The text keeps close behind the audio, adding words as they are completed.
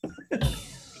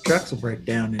Trucks will break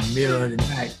down in the middle of the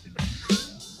night.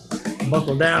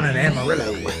 Buckle down in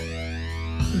Amarillo.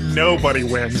 Nobody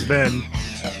wins then.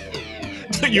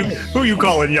 Who you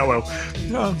calling yellow?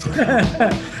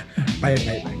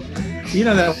 Right. You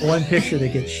know that one picture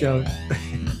that gets shown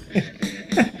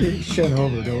shown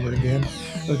over and over again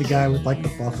of the guy with like the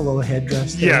buffalo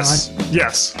headdress thing on?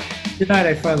 Yes. Tonight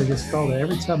I finally just called it.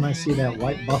 Every time I see that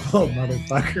white buffalo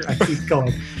motherfucker, I keep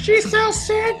going, she's so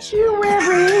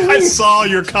sanctuary. I saw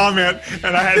your comment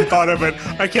and I hadn't thought of it.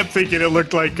 I kept thinking it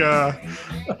looked like the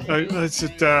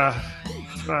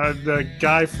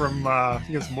guy from I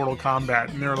think it's Mortal Kombat,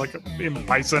 and they're like in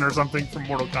Bison or something from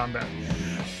Mortal Kombat.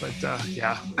 But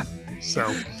yeah,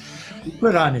 so he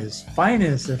put on his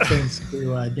finest offense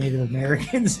to Native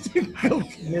Americans to go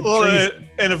commit treason.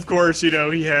 And of course, you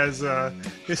know, he has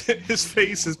his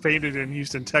face is painted in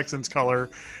Houston Texans colors,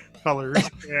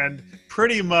 and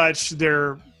pretty much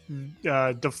their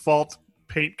default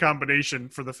paint combination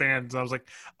for the fans. I was like,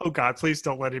 oh God, please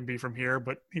don't let him be from here,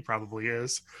 but he probably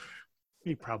is.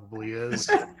 He probably is.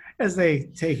 As they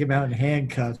take him out in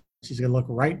handcuffs, he's gonna look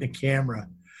right in the camera.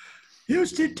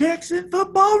 Houston Texan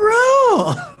football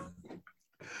rule.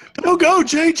 Don't go,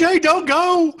 JJ. Don't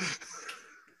go.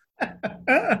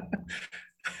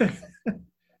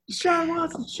 Deshaun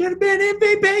Watson should have been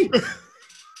MVP.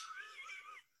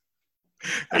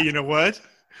 Hey, you know what?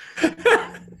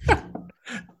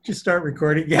 Just start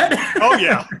recording yet? Oh,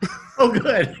 yeah. Oh,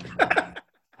 good.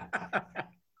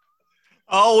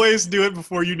 Always do it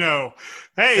before you know.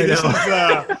 Hey, this is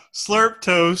Slurp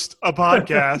Toast, a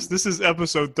podcast. This is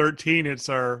episode 13. It's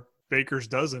our Baker's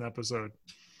Dozen episode.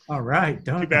 All right.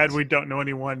 Too bad we don't know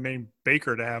anyone named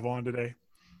Baker to have on today.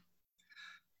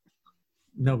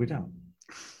 No, we don't.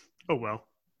 Oh, well.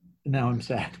 Now I'm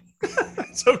sad.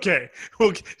 It's okay.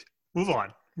 We'll move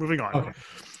on. Moving on. Okay.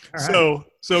 All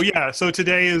right. So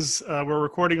today is we're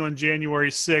recording on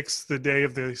January 6th, the day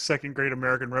of the Second Great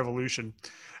American Revolution.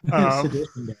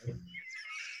 Sedition Day.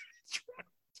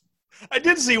 I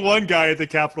did see one guy at the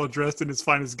Capitol dressed in his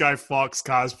finest Guy Fawkes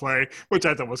cosplay, which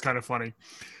I thought was kind of funny.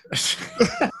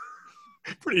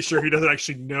 Pretty sure he doesn't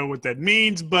actually know what that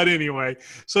means, but anyway.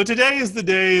 So today is the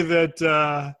day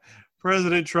that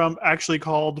President Trump actually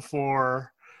called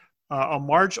for a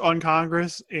march on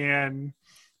Congress, and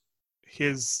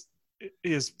his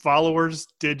followers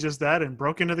did just that and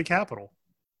broke into the Capitol.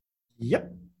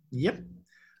 Yep.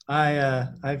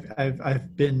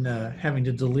 I've been having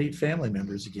to delete family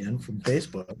members again from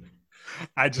Facebook.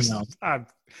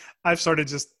 I've started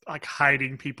just like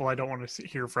hiding people I don't want to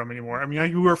hear from anymore. I mean,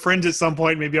 you were friends at some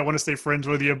point. Maybe I want to stay friends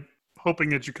with you, hoping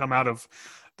that you come out of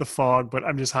the fog. But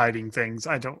I'm just hiding things.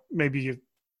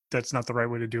 That's not the right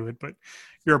way to do it. But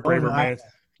you're a braver man.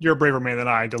 You're a braver man than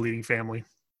I, deleting family.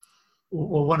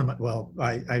 Well, one of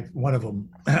them.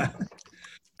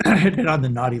 I had it on the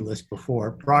naughty list before,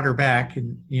 brought her back,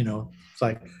 and, you know, it's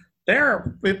like, there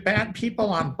are bad people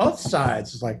on both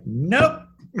sides. It's like, nope.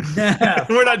 No.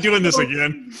 We're not doing this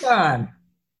again. Done.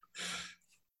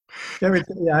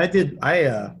 I did.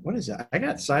 What is that? I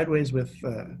got sideways with,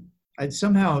 I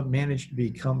somehow managed to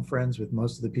become friends with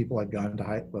most of the people I'd gone to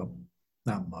high, well,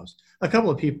 not most, a couple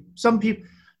of people, some people,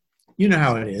 you know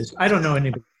how it is. I don't know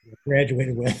anybody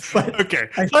graduated with, but okay,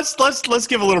 let's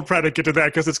give a little predicate to that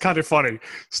because it's kind of funny.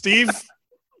 Steve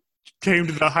came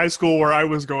to the high school where I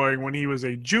was going when he was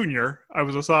a junior. I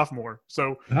was a sophomore,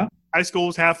 so high school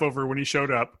was half over when he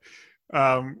showed up.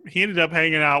 He ended up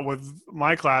hanging out with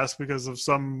my class because of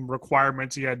some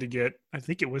requirements he had to get. I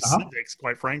think it was civics,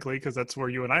 quite frankly, because that's where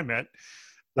you and I met.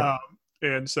 Yeah.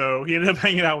 And so he ended up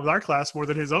hanging out with our class more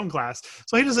than his own class.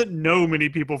 So he doesn't know many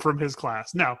people from his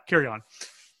class. Now, carry on.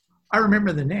 I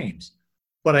remember the names,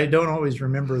 but I don't always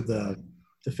remember the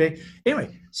fake.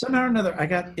 Anyway, somehow or another, I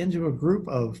got into a group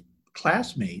of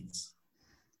classmates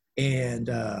and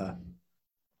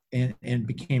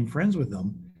became friends with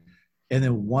them. And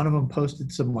then one of them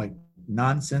posted some like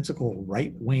nonsensical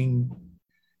right-wing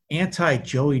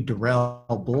anti-Joey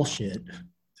Durrell bullshit,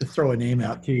 to throw a name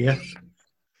out to you.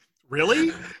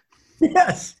 Really?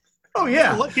 Yes. Oh,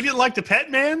 yeah. He didn't like the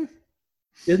pet man?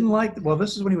 Didn't like, well,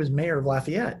 this is when he was mayor of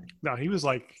Lafayette. No, he was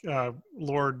like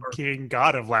Lord King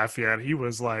God of Lafayette. He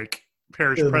was like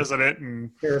parish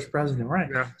president. Parish president, right.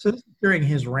 Yeah. So this is during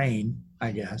his reign,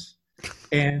 I guess.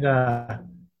 And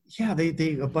yeah,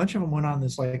 they a bunch of them went on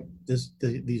these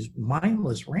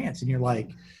mindless rants, and you're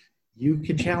like, you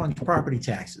can challenge property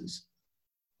taxes.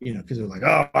 You know, because they're like,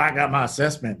 oh, I got my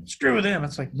assessment. Screw them.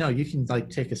 It's like, no, you can like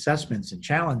take assessments and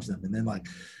challenge them. And then like,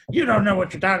 you don't know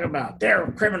what you're talking about.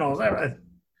 They're criminals.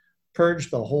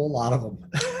 Purged a whole lot of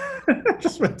them.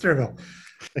 Just went through the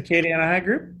Acadiana High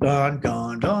group. Gone.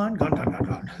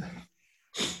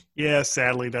 Yeah,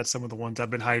 sadly, that's some of the ones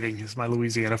I've been hiding is my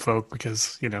Louisiana folk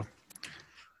because, I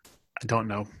don't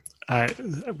know.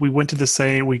 We went to the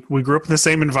same, we grew up in the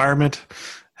same environment,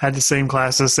 had the same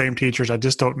classes, same teachers. I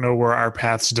just don't know where our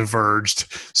paths diverged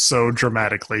so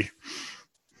dramatically.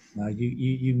 Now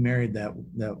you married that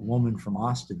woman from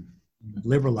Austin,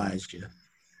 liberalized you.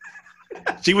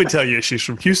 She would tell you she's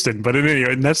from Houston, but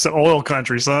anyway, and that's the oil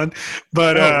country, son.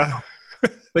 But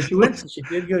but she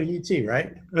did go to UT,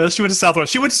 right? She went to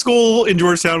Southwest. She went to school in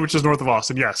Georgetown, which is north of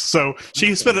Austin. Yes, so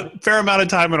she spent a fair amount of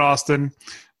time in Austin.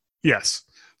 Yes.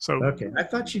 So okay, I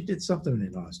thought she did something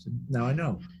in Austin. Now I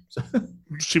know. So,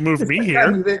 she moved me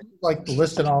here. Like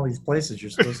listing all these places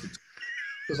you're supposed to.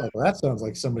 It's like, well, that sounds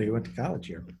like somebody who went to college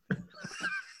here.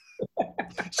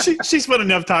 she spent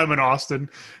enough time in Austin.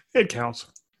 It counts.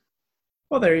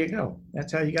 Well, there you go.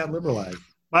 That's how you got liberalized.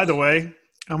 By the way,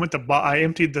 I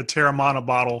emptied the Terramana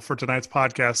bottle for tonight's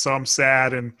podcast, so I'm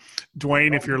sad. And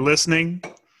Dwayne, if you're listening,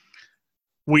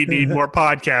 we need more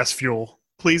podcast fuel.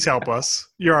 Please help us.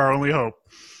 You're our only hope.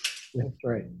 That's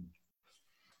right.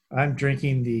 I'm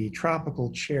drinking the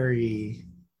tropical cherry.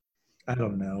 I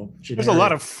don't know. There's a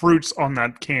lot of fruits on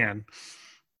that can.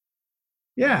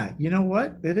 Yeah, you know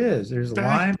what? It is. There's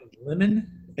lime,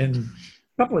 lemon, and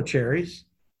a couple of cherries.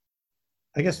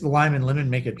 I guess the lime and lemon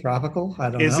make it tropical. I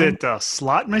don't know. Is it a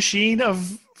slot machine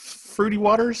of fruity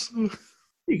waters?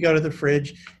 You go to the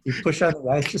fridge, you push on the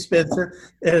ice dispenser,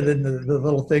 and then the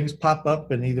little things pop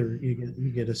up, and either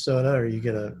you get a soda or you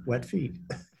get a wet feet.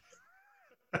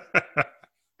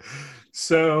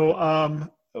 So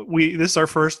this is our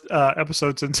first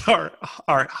episode since our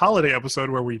holiday episode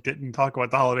where we didn't talk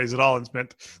about the holidays at all and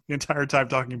spent the entire time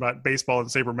talking about baseball and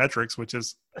sabermetrics, which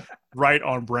is right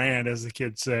on brand, as the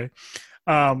kids say.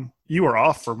 You were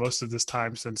off for most of this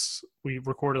time since we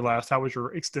recorded last. How was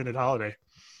your extended holiday?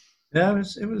 Yeah,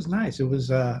 it was nice. It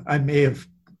was I may have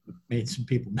made some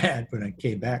people mad when I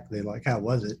came back. They like, how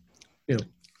was it?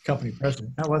 Company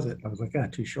president, how was it? I was like,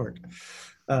 too short.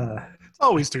 It's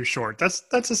always too short. That's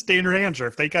a standard answer.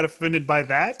 If they got offended by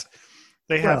that,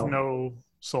 they have no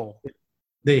soul.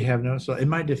 They have no soul. In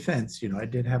my defense, I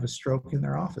did have a stroke in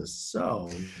their office, so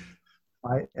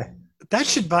that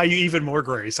should buy you even more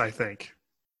grace, I think.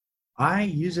 I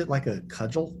use it like a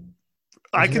cudgel.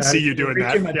 I can see you doing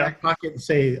that. In my back pocket and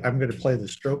say I'm going to play the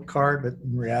stroke card, but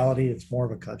in reality, it's more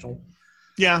of a cudgel.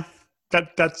 Yeah,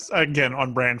 that's again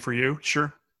on brand for you.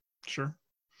 Sure.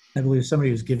 I believe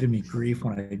somebody was giving me grief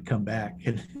when I had come back,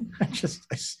 and I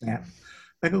snapped.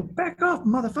 I go, back off,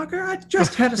 motherfucker! I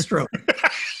just had a stroke.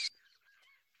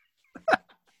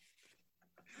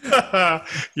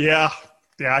 Yeah,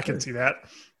 I can see that.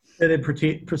 And then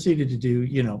proceeded to do,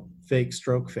 fake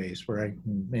stroke face, where I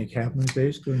make half my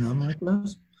face going on like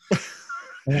this.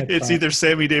 It's either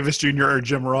Sammy Davis Jr. or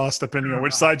Jim Ross, depending on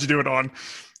which side you do it on.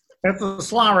 It's a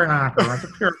slobber knocker. It's a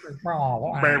pure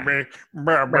control.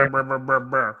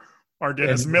 Or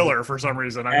Dennis Miller for some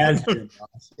reason. As Jim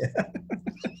Ross, yeah.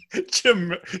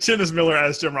 Dennis Miller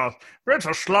as Jim Ross. It's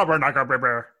a slobber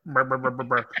knocker.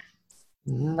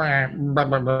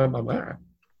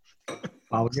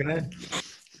 All we're gonna.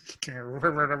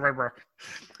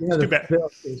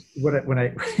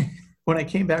 When I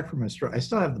came back from a stroke, I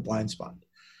still have the blind spot,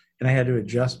 and I had to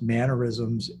adjust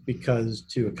mannerisms because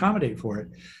to accommodate for it.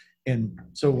 And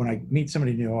so when I meet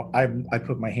somebody new, I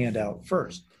put my hand out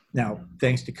first. Now,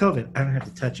 thanks to COVID, I don't have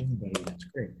to touch anybody. That's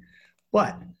great.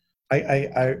 But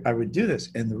I would do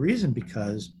this. And the reason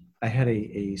because I had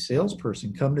a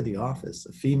salesperson come to the office,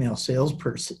 a female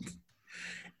salesperson.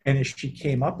 And as she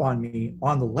came up on me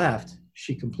on the left,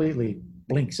 she completely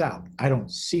blinks out. I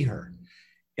don't see her.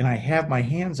 And I have my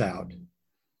hands out.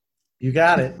 You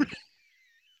got it.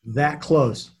 That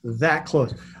close.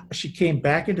 She came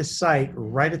back into sight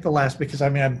right at the last, because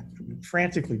I'm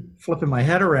frantically flipping my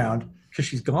head around because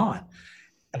she's gone.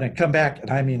 And I come back and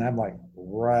I'm like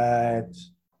right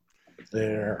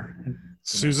there.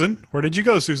 Susan, where did you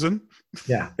go, Susan?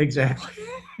 Yeah, exactly.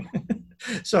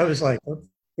 So I was like,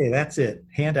 okay, that's it.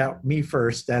 Hand out me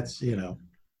first. That's, I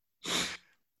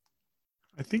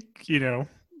think, you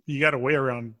got to weigh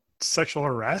around sexual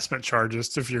harassment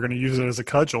charges if you're going to use it as a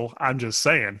cudgel. I'm just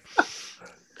saying.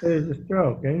 There's a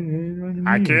stroke.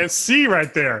 I can't see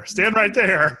right there. Stand right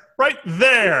there. Right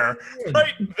there.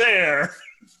 Right there.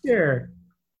 Here.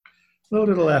 A little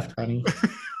to the left, honey.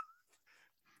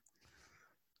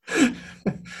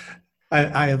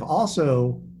 I have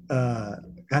also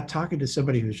got talking to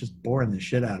somebody who's just boring the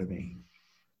shit out of me.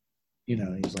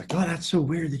 He's like, oh, that's so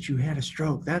weird that you had a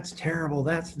stroke. That's terrible.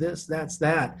 That's this, that's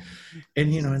that.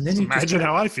 And, and then imagine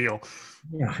how I feel.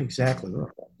 Yeah, exactly.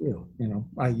 Well, fuck you know,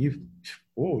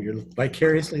 you're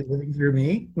vicariously living through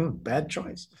me. Bad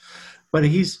choice. But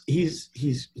he's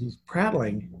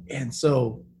prattling, and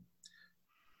so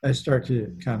I start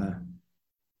to kind of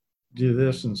do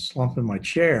this and slump in my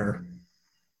chair.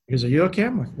 He goes, "Are you okay?"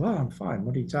 I'm like, "Well, I'm fine.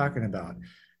 What are you talking about?"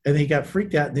 And then he got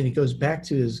freaked out. And then he goes back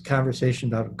to his conversation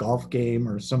about a golf game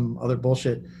or some other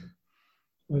bullshit.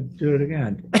 We'll do it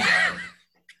again.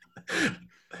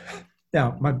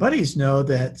 Now, my buddies know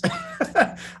that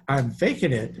I'm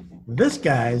faking it. This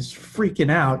guy's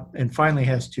freaking out and finally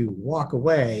has to walk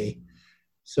away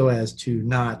so as to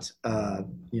not, have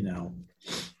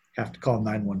to call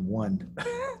 911.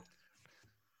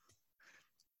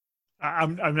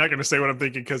 I'm not going to say what I'm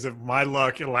thinking because if my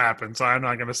luck, it'll happen. So I'm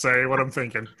not going to say what I'm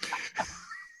thinking.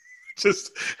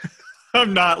 Just,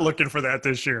 I'm not looking for that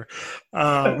this year.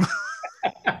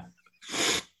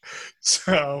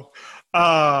 So,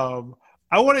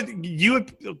 I wanted you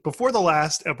had, before the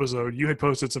last episode, you had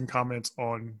posted some comments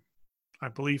on, I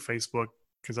believe, Facebook,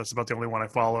 because that's about the only one I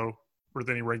follow with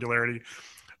any regularity,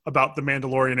 about The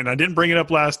Mandalorian. And I didn't bring it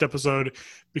up last episode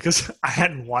because I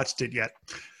hadn't watched it yet.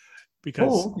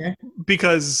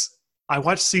 Because I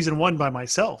watched season 1 by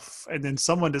myself, and then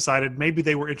someone decided maybe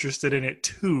they were interested in it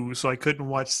too, so I couldn't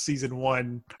watch season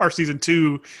 1 or season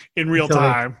 2 in real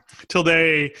time till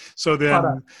they. So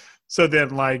then,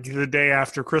 like the day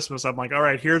after Christmas, I'm like, all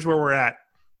right, here's where we're at.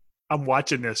 I'm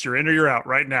watching this. You're in or you're out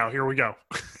right now. Here we go.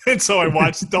 And so I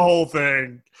watched the whole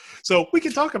thing. So we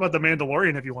can talk about The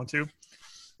Mandalorian if you want to.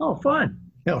 Oh, fun.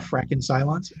 Fracking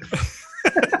silence.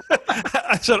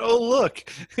 I said, oh, look,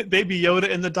 Baby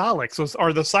Yoda and the Daleks,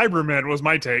 or the Cybermen was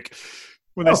my take.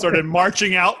 When they started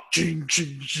marching out.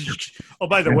 Oh,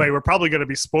 by the way, we're probably going to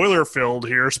be spoiler-filled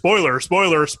here. Spoiler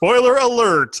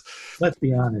alert. Let's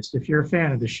be honest. If you're a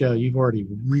fan of the show, you've already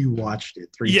rewatched it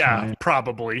 3 times. Yeah,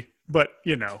 probably. But,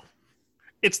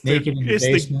 it's naked in the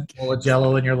basement, full of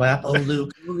Jello in your lap. Oh,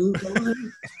 Luke.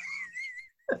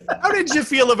 How did you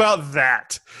feel about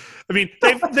that? I mean,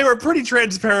 they were pretty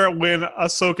transparent when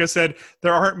Ahsoka said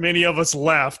there aren't many of us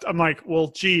left. I'm like, well,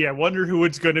 gee, I wonder who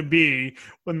it's going to be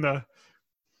when the.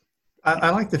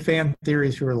 I like the fan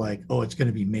theories who are like, oh, it's going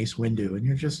to be Mace Windu, and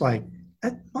you're just like,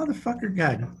 that motherfucker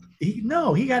he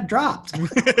got dropped.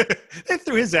 They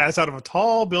threw his ass out of a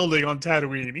tall building on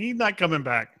Tatooine. He's not coming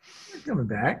back. He's coming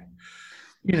back.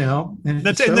 And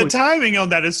the timing on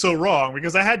that is so wrong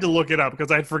because I had to look it up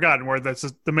because I had forgotten where the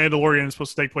Mandalorian is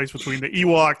supposed to take place between the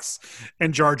Ewoks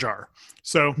and Jar Jar.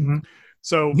 So,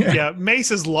 yeah,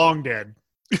 Mace is long dead.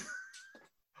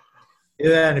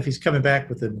 Yeah, and if he's coming back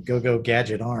with the go-go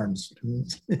gadget arms.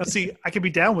 Let's see, I could be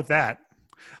down with that.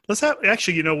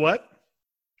 Actually, you know what?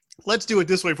 Let's do it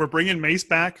this way. If we're bringing Mace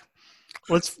back,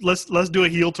 let's do a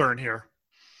heel turn here.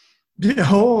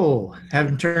 Oh, have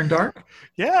him turn dark?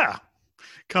 Yeah.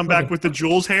 Come back with the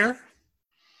Jules hair.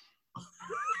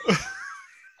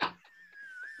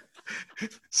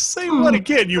 Say what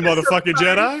again, you motherfucking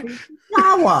Jedi?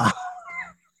 Yawa.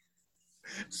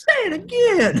 Say it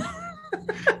again.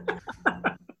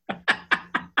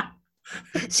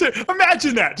 So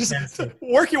imagine that. Just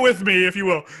work it with me, if you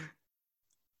will.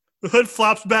 The hood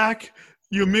flops back.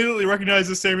 You immediately recognize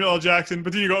the Samuel L. Jackson,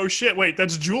 but then you go, oh shit, wait,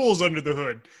 that's Jules under the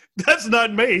hood. That's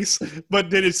not Mace. But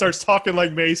then it starts talking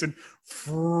like Mace and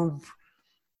on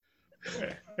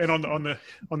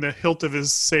the hilt of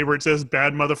his saber it says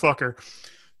bad motherfucker.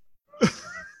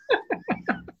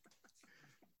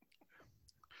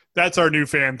 That's our new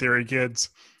fan theory, kids.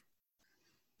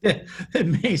 Yeah,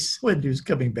 and Mace Windu's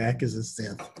coming back as a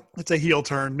Sith. It's a heel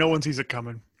turn. No one sees it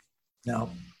coming. No.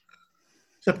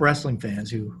 Except wrestling fans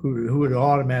who would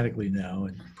automatically know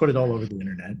and put it all over the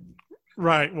internet.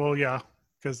 Right. Well, yeah,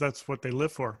 because that's what they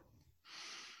live for.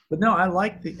 But no, I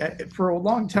like for a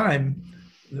long time,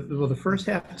 the first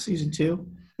half of season 2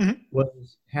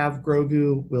 was have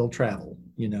Grogu will travel.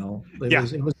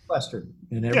 It was Western.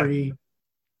 And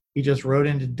he just rode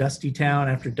into Dusty Town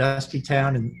after Dusty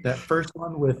Town. And that first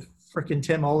one with frickin'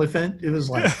 Tim Oliphant, it was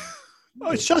like.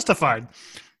 Oh, it's justified.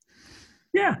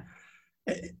 Yeah.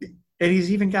 And he's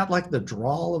even got like the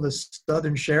drawl of a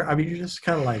Southern sheriff. I mean, you're just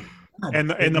kind of like. And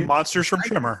the monsters from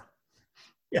Trimmer.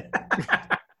 Yeah.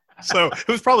 So it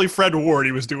was probably Fred Ward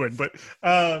he was doing, but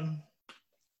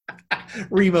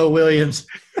Remo Williams.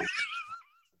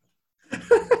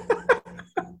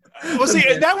 Well,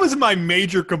 see, that was my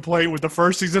major complaint with the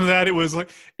first season of that. It was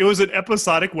an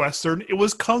episodic Western. It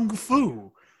was Kung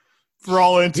Fu for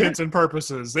all intents and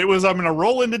purposes. It was, I'm going to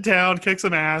roll into town, kick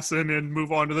some ass, and then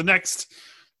move on to the next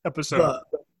episode.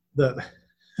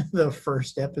 The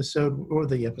first episode or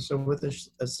the episode with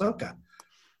Ahsoka.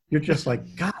 you're just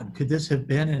like, God, could this have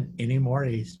been in any more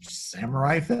a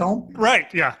samurai film?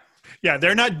 Right. Yeah. Yeah.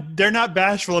 They're not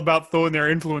bashful about throwing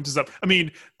their influences up. I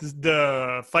mean,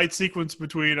 the fight sequence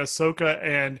between Ahsoka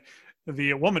and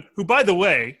the woman, who, by the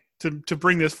way, to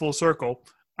bring this full circle,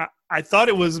 I thought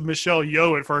it was Michelle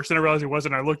Yeoh at first, and I realized it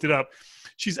wasn't. I looked it up.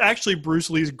 She's actually Bruce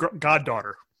Lee's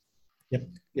goddaughter.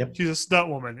 Yep. She's a stunt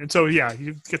woman. And so, yeah,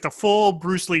 you get the full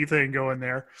Bruce Lee thing going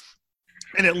there.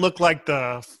 And it looked like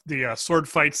the sword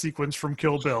fight sequence from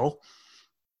Kill Bill.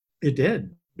 It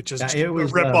did. Which is a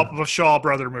rip-off of a Shaw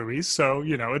Brother movies. So,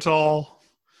 it's all...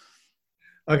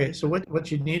 Okay, so what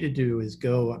you need to do is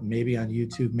go maybe on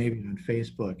YouTube, maybe on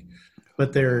Facebook.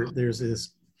 But there's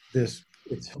this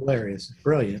it's hilarious. It's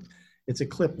brilliant. It's a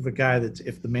clip of a guy that's,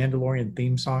 if the Mandalorian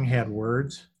theme song had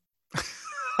words...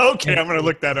 Okay, I'm going to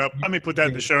look that up. Let me put that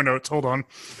in the show notes. Hold on.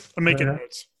 I'm making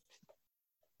notes.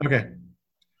 Okay.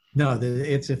 No,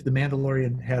 it's if the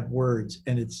Mandalorian had words,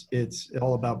 and it's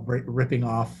all about ripping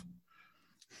off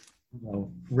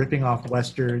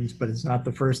Westerns, but it's not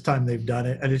the first time they've done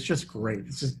it. And it's just great.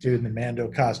 It's this dude in the Mando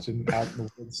costume out in the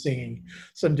woods singing.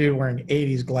 Some dude wearing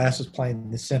 80s glasses playing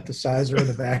the synthesizer in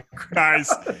the background.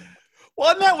 Nice.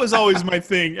 Well, and that was always my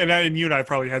thing, and you and I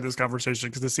probably had this conversation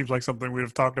because this seems like something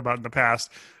we've talked about in the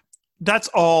past. That's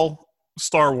all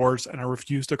Star Wars, and I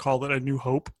refuse to call it A New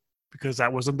Hope because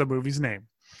that wasn't the movie's name.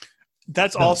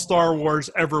 That's all Star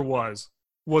Wars ever was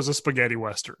a spaghetti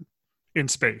western in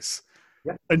space.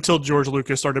 Yep. Until George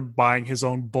Lucas started buying his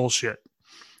own bullshit.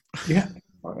 Yeah,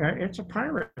 it's a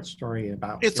pirate story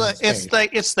about. It's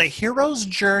the hero's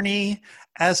journey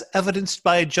as evidenced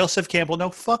by Joseph Campbell. No,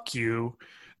 fuck you.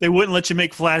 They wouldn't let you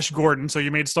make Flash Gordon, so you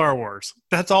made Star Wars.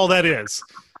 That's all that is.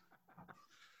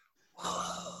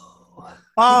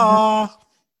 Ah.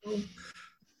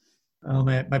 Oh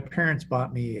man, my parents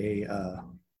bought me a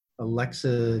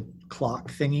Alexa clock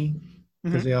thingy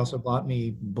because they also bought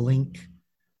me Blink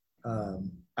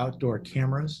outdoor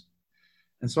cameras,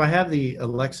 and so I have the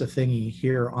Alexa thingy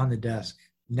here on the desk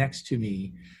next to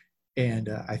me. And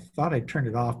I thought I turned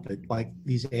it off, but like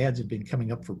these ads have been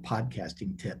coming up for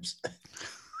podcasting tips.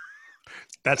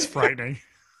 That's frightening.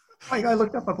 Like I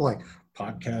looked up, I'm like,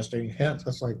 podcasting hints. I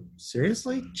was like,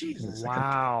 seriously? Jesus.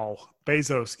 Wow.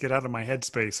 Bezos, get out of my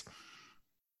headspace.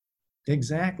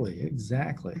 Exactly.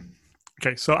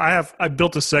 Okay, so I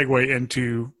built a segue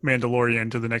into Mandalorian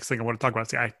to the next thing I want to talk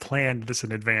about. See, I planned this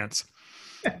in advance.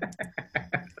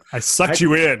 I sucked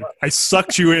you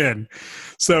in.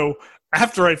 So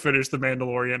after I finished The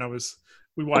Mandalorian,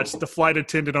 we watched The Flight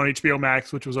Attendant on HBO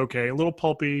Max, which was okay, a little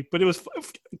pulpy, but it was.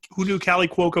 Who knew Callie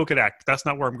Cuoco could act? That's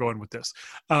not where I'm going with this.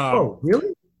 Oh,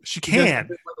 really? She can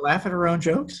laugh at her own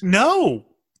jokes. No,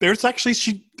 there's actually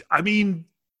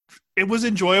it was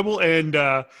enjoyable, and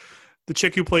the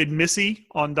chick who played Missy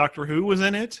on Doctor Who was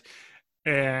in it.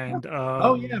 And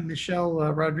Michelle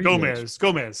Rodriguez.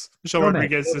 Gomez. Michelle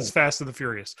Rodriguez is Fast and the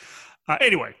Furious.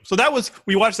 Anyway, so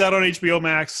we watched that on HBO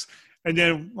Max. And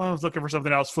then I was looking for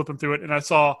something else, flipping through it, and I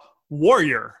saw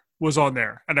Warrior was on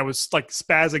there. And I was like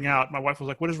spazzing out. My wife was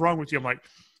like, "What is wrong with you?" I'm like,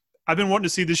 "I've been wanting to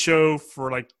see this show for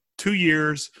like 2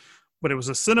 years, but it was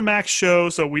a Cinemax show,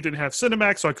 so we didn't have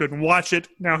Cinemax, so I couldn't watch it.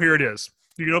 Now here it is."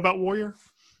 Do you know about Warrior?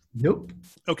 Nope.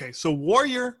 Okay, so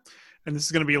Warrior, and this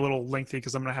is going to be a little lengthy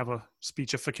because I'm going to have a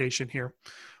speechification here.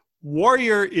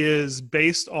 Warrior is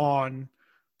based on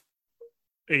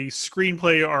a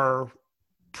screenplay or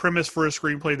premise for a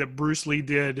screenplay that Bruce Lee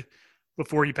did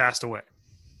before he passed away.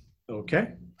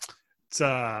 Okay. It's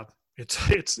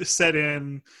set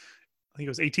in, I think it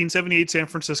was 1878 San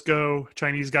Francisco.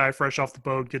 Chinese guy fresh off the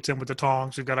boat gets in with the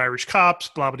tongs. We've got Irish cops,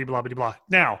 blah, blah, blah, blah, blah.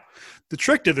 Now, the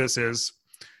trick to this is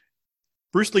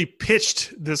Bruce Lee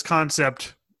pitched this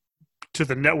concept to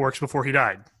the networks before he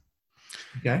died.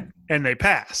 Okay. And they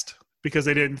passed because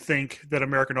they didn't think that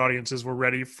American audiences were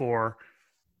ready for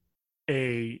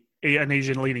an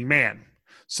Asian leading man.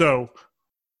 So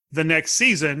the next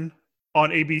season on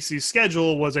ABC's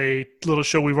schedule was a little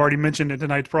show we've already mentioned in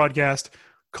tonight's broadcast,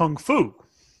 Kung Fu.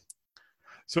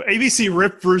 So ABC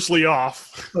ripped Bruce Lee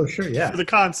off. Oh, sure, yeah. For the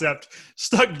concept,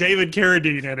 stuck David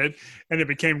Carradine in it, and it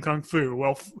became Kung Fu.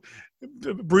 Well,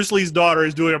 Bruce Lee's daughter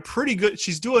is doing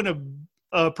she's doing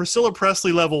a Priscilla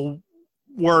Presley level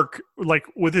work, like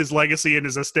with his legacy and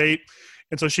his estate.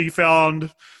 And so she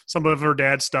found some of her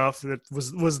dad's stuff that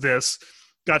was this,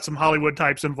 got some Hollywood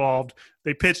types involved.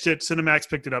 They pitched it. Cinemax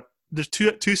picked it up. There's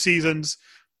two seasons.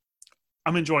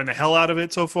 I'm enjoying the hell out of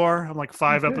it so far. I'm like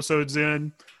 5 episodes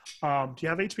in. Do you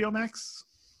have HBO Max?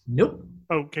 Nope.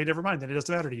 Okay, never mind. Then it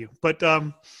doesn't matter to you. But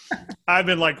I've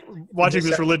been like watching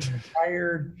this religion.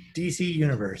 Entire DC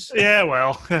universe. Yeah,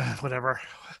 well, whatever.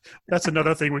 That's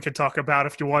another thing we can talk about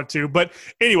if you want to. But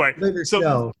anyway, Later so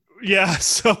show. yeah,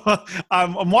 so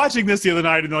I'm watching this the other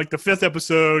night, and like the 5th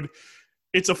episode,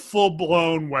 it's a full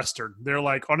blown Western. They're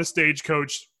like on a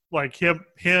stagecoach, like him,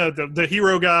 the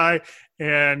hero guy,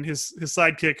 and his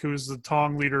sidekick, who's the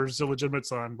Tong leader's illegitimate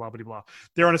son. Blah blah blah.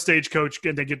 They're on a stagecoach,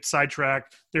 and they get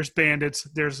sidetracked. There's bandits.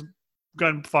 There's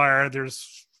gunfire.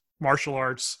 There's martial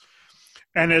arts.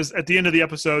 And as at the end of the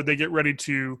episode, they get ready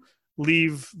to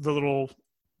leave the little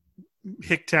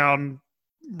Hicktown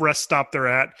rest stop they're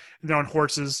at. And they're on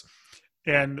horses,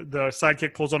 and the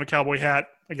sidekick pulls on a cowboy hat,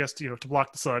 I guess, to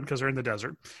block the sun because they're in the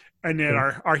desert. And then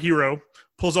our hero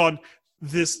pulls on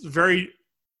this very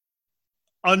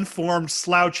unformed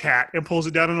slouch hat and pulls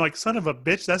it down, and I'm like, son of a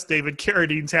bitch, that's David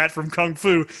Carradine's hat from Kung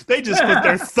Fu. They just put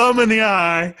their thumb in the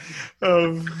eye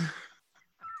of...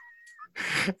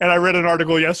 And I read an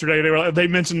article yesterday. They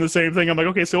mentioned the same thing. I'm like,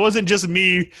 okay, so it wasn't just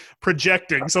me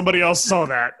projecting. Somebody else saw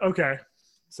that. Okay.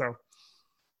 So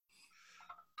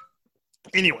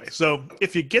anyway, so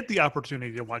if you get the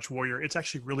opportunity to watch Warrior, it's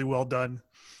actually really well done.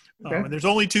 Okay. And there's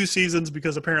only 2 seasons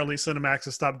because apparently Cinemax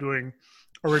has stopped doing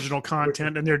original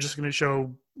content, and they're just going to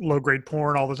show low-grade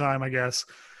porn all the time, I guess.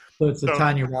 So it's the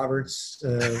Tanya Roberts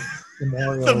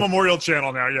memorial. The Memorial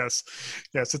Channel now, yes.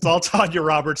 Yes, it's all Tanya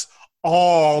Roberts.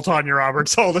 All Tanya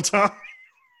Roberts all the time.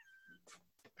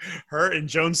 Her and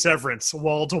Joan Severance,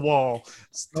 wall to wall.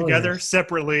 Together,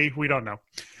 separately, we don't know.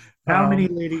 How many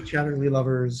Lady Chatterley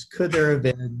lovers could there have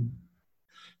been?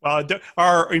 Well,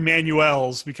 our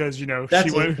Emmanuel's, because, she went.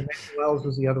 Emmanuel's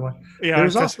was the other one. Yeah,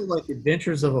 there's also like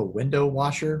Adventures of a Window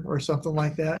Washer or something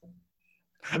like that.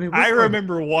 I mean, I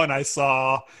remember one I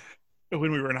saw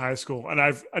when we were in high school, and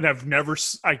I've never.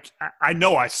 I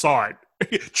know I saw it.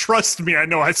 Trust me, I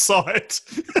know I saw it.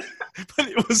 But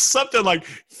it was something like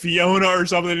Fiona or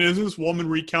something. It was this woman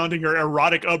recounting her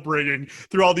erotic upbringing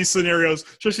through all these scenarios.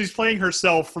 So she's playing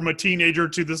herself from a teenager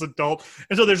to this adult.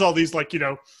 And so there's all these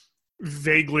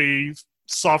vaguely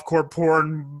softcore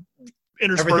porn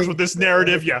interspersed with this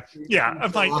narrative. Yeah. Yeah.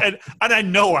 I'm like, and I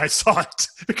know I saw it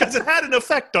because it had an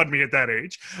effect on me at that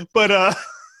age. But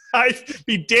I'd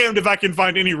be damned if I can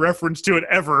find any reference to it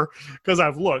ever because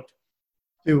I've looked.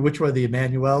 Dude, which were the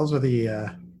Emmanuels or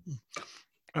the...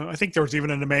 I think there was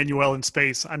even an Emmanuel in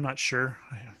space. I'm not sure.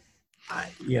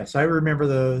 Yes, I remember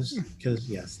those because,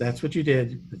 yes, that's what you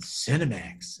did with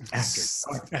Cinemax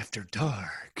After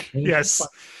dark. And yes.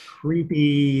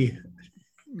 Creepy.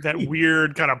 That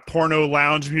weird kind of porno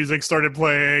lounge music started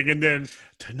playing, and then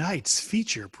tonight's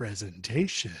feature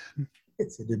presentation.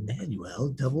 It's an Emmanuel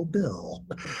double bill.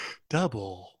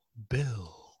 Double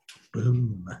bill.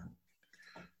 Boom.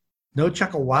 No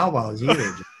Chuckle Wow Wows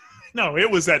either. No,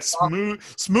 it was that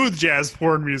smooth jazz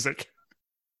porn music.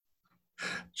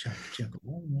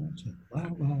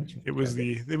 It was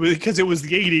because it was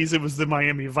the 80s. It was the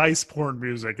Miami Vice porn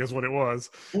music, is what it was.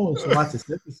 Oh, so lots of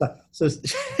synthesizer. So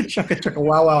Chugga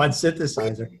Wow Wow and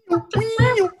synthesizer.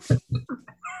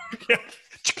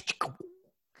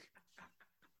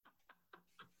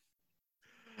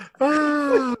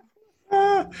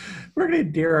 We're going to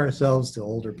endear ourselves to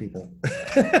older people.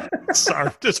 It's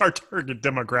our target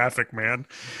demographic, man.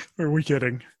 Are we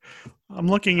kidding? I'm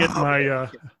looking at my... go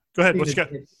ahead. What you got?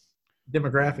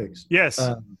 Demographics. Yes.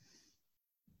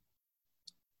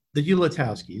 The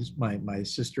Ulatowskis, my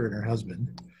sister and her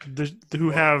husband. Who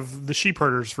have the sheep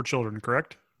herders for children,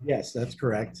 correct? Yes, that's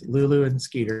correct. Lulu and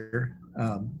Skeeter,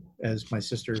 as my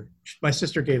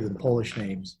sister gave them Polish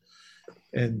names.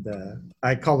 And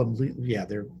I call them,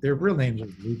 their real names are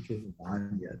Luke and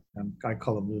Vanya. I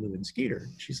call them Lulu and Skeeter.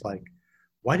 She's like,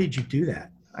 why did you do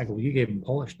that? I go, well, you gave them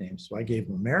Polish names, so I gave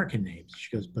them American names.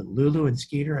 She goes, but Lulu and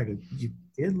Skeeter? I go, you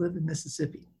did live in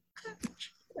Mississippi.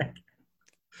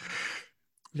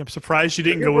 I'm surprised you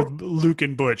didn't go with Luke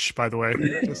and Butch, by the way.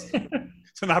 It's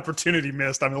an opportunity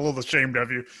missed. I'm a little ashamed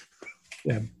of you.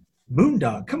 Yeah.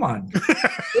 Moondog, come on.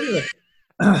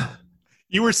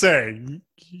 You were saying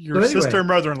your sister and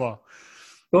mother-in-law.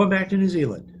 Going back to New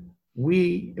Zealand,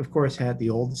 we, of course, had the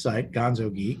old site,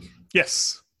 Gonzo Geek.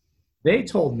 Yes. They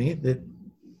told me that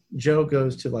Joe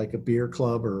goes to like a beer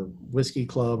club or whiskey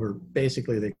club, or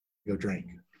basically they go drink.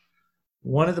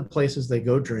 One of the places they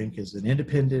go drink is an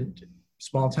independent,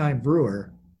 small-time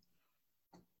brewer.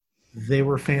 They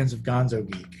were fans of Gonzo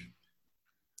Geek.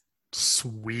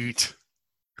 Sweet.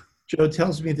 Joe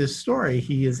tells me this story.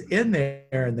 He is in there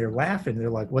and they're laughing. They're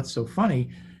like, what's so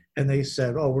funny? And they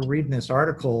said, oh, we're reading this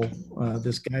article.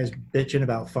 This guy's bitching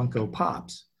about Funko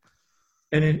Pops.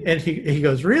 And he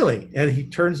goes, really? And he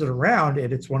turns it around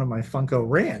and it's one of my Funko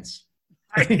rants.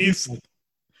 Nice.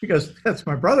 He goes, that's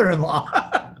my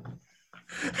brother-in-law.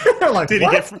 They're like, did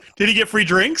he get free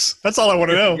drinks? That's all I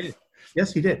want to know.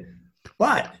 Yes, he did.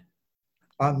 But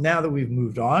now that we've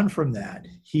moved on from that,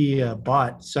 he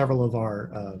bought several of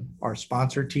our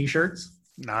sponsored T-shirts.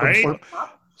 Nice.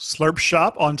 Slurp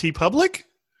Shop on TeePublic.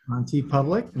 On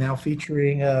TeePublic, now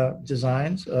featuring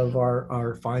designs of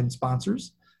our fine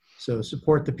sponsors. So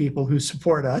support the people who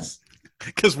support us.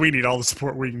 Because we need all the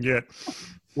support we can get.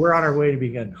 We're on our way to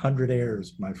being 100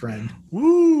 heirs, my friend.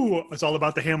 Woo! It's all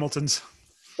about the Hamiltons.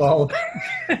 All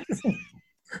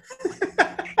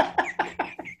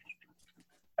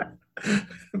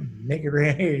make it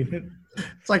rain.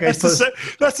 It's like that's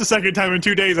the second time in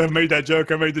 2 days I've made that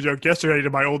joke. I made the joke yesterday to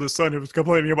my oldest son, who was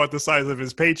complaining about the size of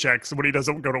his paychecks when he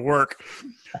doesn't go to work.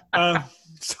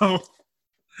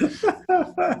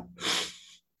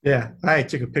 Yeah, I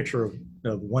took a picture of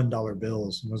 $1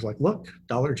 bills and was like, "Look,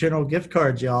 Dollar General gift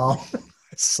cards, y'all."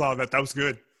 I saw that. That was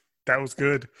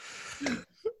good.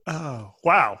 Oh,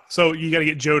 wow! So you got to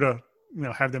get Joe to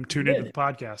have them tune into the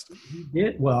podcast. He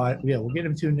did. Well, we'll get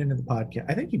him tuned into the podcast.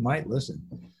 I think he might listen.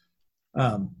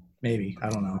 Maybe, I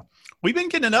don't know. We've been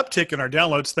getting an uptick in our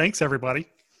downloads. Thanks, everybody.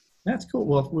 That's cool.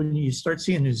 Well, when you start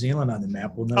seeing New Zealand on the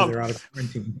map, we'll know they're out of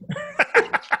quarantine.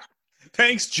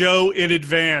 Thanks, Joe, in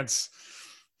advance.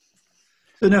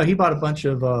 So no, he bought a bunch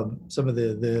of some of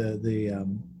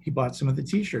he bought some of the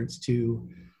T-shirts to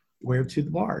wear to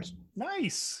the bars.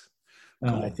 Nice.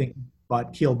 Cool. I think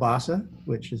bought Kielbasa,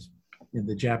 which is in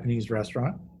the Japanese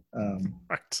restaurant.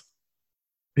 Right.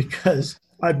 Because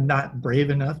I'm not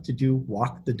brave enough to do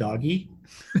walk the doggy.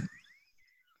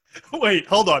 Wait,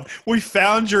 hold on. We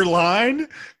found your line?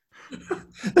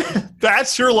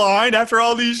 That's your line after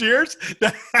all these years?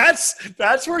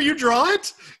 That's where you draw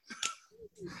it?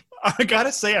 I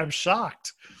gotta say, I'm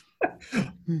shocked.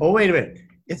 Oh, wait a minute.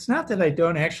 It's not that I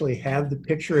don't actually have the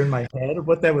picture in my head of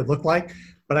what that would look like,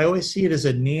 but I always see it as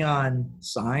a neon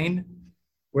sign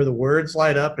where the words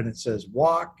light up and it says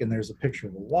walk, and there's a picture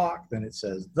of a walk, then it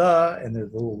says and the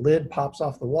little lid pops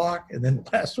off the walk, and then the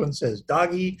last one says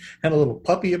doggy, and a little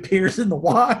puppy appears in the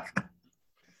walk.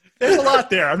 There's a lot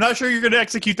there. I'm not sure you're going to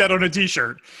execute that on a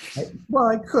T-shirt. Well,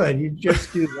 I could. You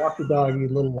just do walk the doggy,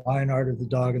 little line art of the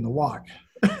dog in the walk.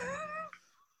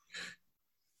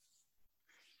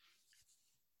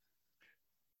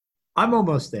 I'm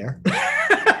almost there.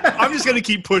 I'm just going to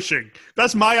keep pushing.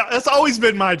 That's always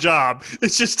been my job.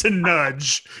 It's just to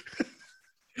nudge.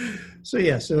 So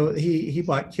he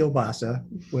bought kielbasa,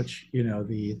 which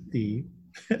the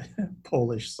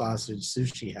Polish sausage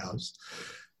sushi house,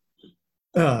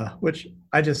 which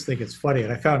I just think it's funny,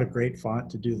 and I found a great font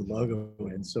to do the logo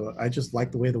in. So I just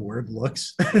like the way the word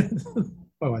looks.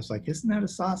 My wife's like, "Isn't that a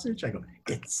sausage?" I go,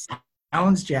 "It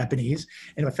sounds Japanese,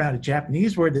 and if I found a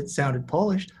Japanese word that sounded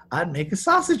Polish, I'd make a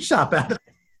sausage shop out of it."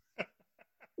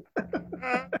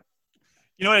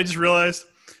 You know what I just realized?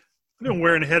 I've been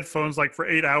wearing headphones like for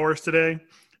 8 hours today,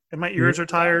 and my ears are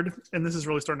tired, and this is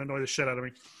really starting to annoy the shit out of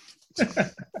me.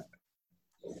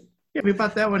 Yeah, we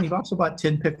bought that one. You've also bought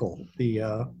Tin Pickle.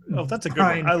 That's a good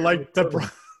one. I like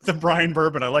the Brian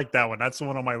Bourbon. I like that one. That's the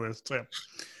one on my list. Yeah.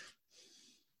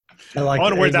 I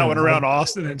want to wear that one around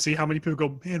Austin and see how many people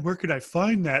go, "Man, where could I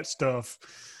find that stuff?"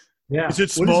 Yeah. Is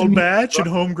it small batch and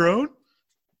homegrown?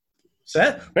 Wait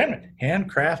a minute.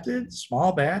 Handcrafted,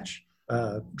 small batch,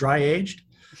 dry aged.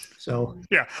 So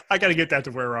yeah, I got to get that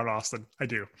to wear around Austin. I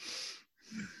do.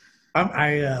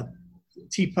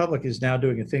 TeePublic is now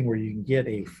doing a thing where you can get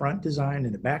a front design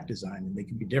and a back design, and they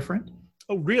can be different.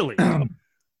 Oh, really?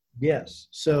 Yes.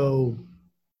 So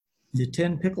the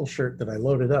Tin Pickle shirt that I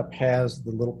loaded up has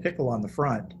the little pickle on the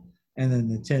front, and then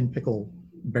the Tin Pickle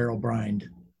barrel brined.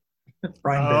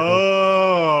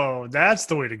 Oh, that's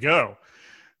the way to go.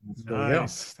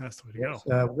 Nice. That's the way to go.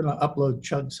 We're going to upload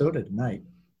Chug Soda tonight.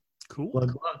 Cool.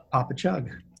 Plug, pop a chug.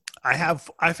 I have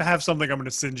something I'm going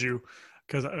to send you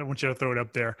because I want you to throw it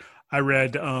up there. I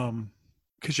read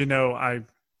because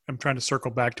I'm trying to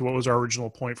circle back to what was our original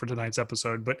point for tonight's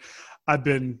episode, but I've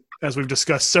been, as we've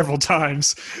discussed several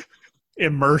times,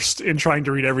 immersed in trying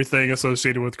to read everything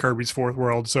associated with Kirby's Fourth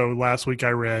World. So last week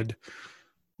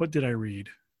what did I read?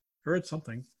 I read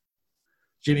something.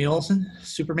 Jimmy Olsen,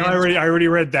 Superman. No, I already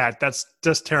read that. That's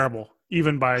just terrible.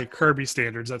 Even by Kirby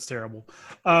standards, that's terrible.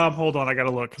 Hold on, I got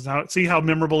to look because now see how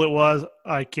memorable it was.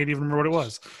 I can't even remember what it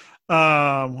was.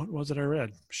 What was it I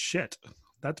read? Shit,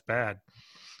 that's bad.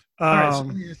 All right, so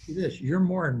let me ask you this: you're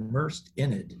more immersed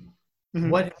in it.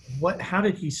 Mm-hmm. How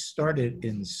did he start it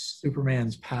in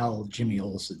Superman's pal Jimmy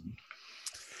Olsen?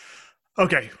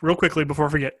 Okay, real quickly before I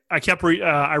forget,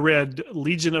 I read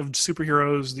Legion of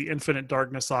Superheroes: The Infinite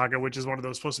Darkness Saga, which is one of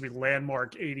those supposed to be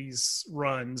landmark '80s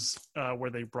runs where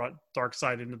they brought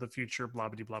Darkseid into the future. Blah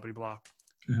blah blah blah blah.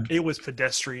 It was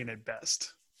pedestrian at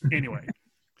best. Anyway,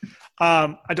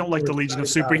 I don't like the Legion of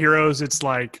Superheroes. It's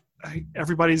like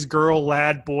everybody's girl,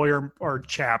 lad, boy, or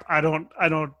chap. I don't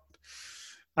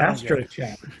Astro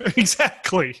chap.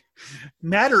 Exactly.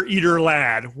 Matter eater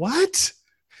lad. What?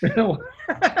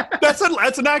 That's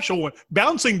an actual one.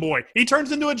 Bouncing boy. He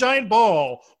turns into a giant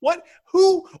ball. What?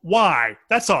 Who? Why?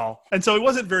 That's all. And so it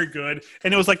wasn't very good.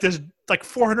 And it was like this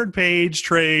 400-page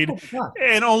trade,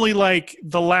 and only like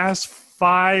the last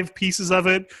 5 pieces of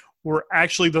it were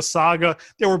actually the saga.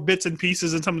 There were bits and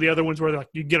pieces, and some of the other ones where like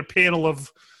you get a panel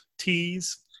of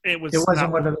teas. It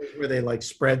wasn't one of those where they like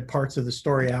spread parts of the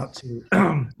story out to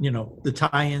the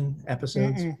tie-in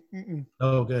episodes.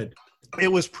 Oh, good. It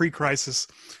was pre-crisis.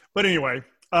 But anyway,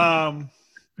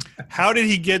 how did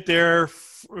he get there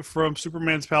from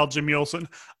Superman's pal Jimmy Olsen?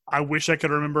 I wish I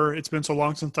could remember. It's been so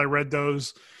long since I read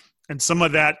those. And some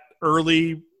of that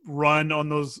early run on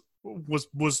those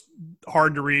was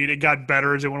hard to read. It got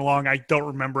better as it went along. I don't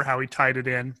remember how he tied it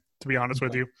in, to be honest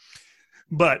with you.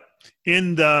 But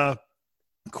in the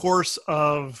course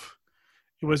of,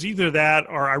 it was either that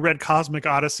or I read Cosmic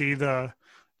Odyssey, the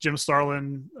Jim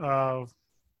Starlin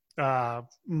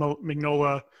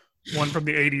Mignola one from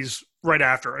the 80s right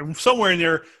after. And somewhere in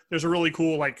there, there's a really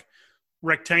cool like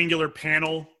rectangular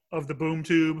panel of the boom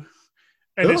tube.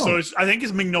 And I think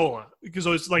it's Mignola, because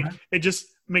it's like it just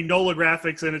Mignola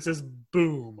graphics and it says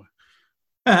boom.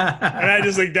 And I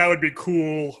just think that would be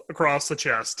cool across the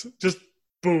chest. Just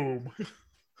boom.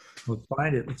 Let's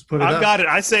find it. Let's put it up. I've got it.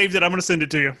 I saved it. I'm going to send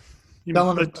it to you.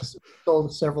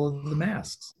 Sold several of the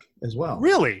masks as well.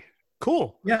 Really?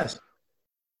 Cool. Yes.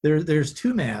 There's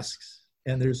 2 masks,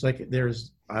 and there's I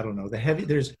don't know,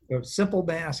 there's a simple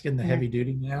mask and the heavy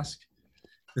duty mask.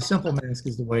 The simple mask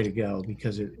is the way to go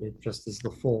because it just is the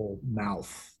full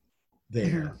mouth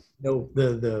there. No,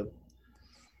 the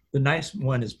nice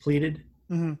one is pleated.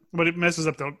 But it messes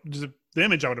up the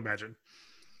image, I would imagine.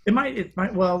 It might.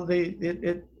 Well,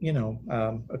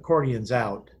 accordion's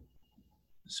out,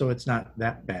 so it's not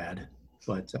that bad.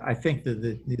 But I think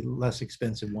the less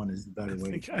expensive one is the better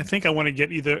way. I think I want to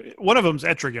get either one of them's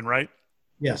Etrigan, right?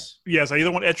 Yes. Yes, I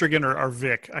either want Etrigan or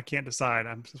Vic. I can't decide.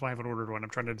 That's why I haven't ordered one. I'm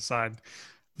trying to decide.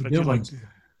 But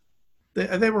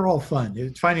they were all fun.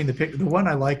 It's finding the pick. The one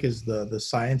I like is the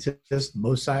scientist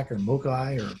Mosak or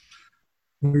Mokai or.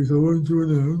 It's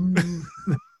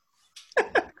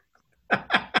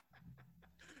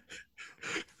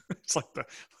like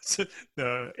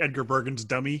the Edgar Bergen's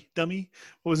dummy.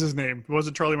 What was his name? It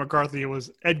wasn't Charlie McCarthy. It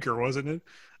was Edgar, wasn't it?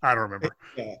 I don't remember.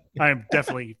 Yeah. I am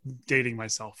definitely dating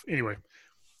myself. Anyway.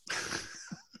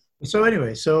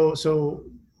 So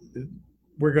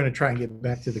we're going to try and get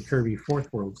back to the Kirby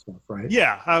Fourth World stuff, right?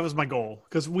 Yeah, that was my goal,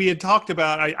 because we had talked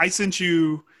about. I sent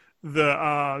you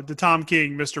the Tom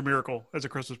King Mr. Miracle as a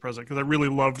Christmas present because I really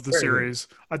loved the series.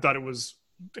 I thought it was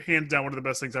hands down one of the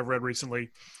best things I've read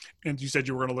recently. And you said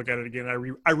you were going to look at it again.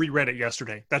 I reread it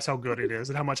yesterday. That's how good it is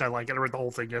and how much I like it. I read the whole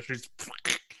thing yesterday.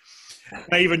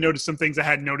 I even noticed some things I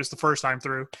hadn't noticed the first time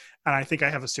through, and I think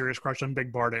I have a serious crush on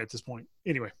Big Barda at this point.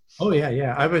 Anyway. Oh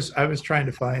yeah. I was trying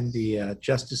to find the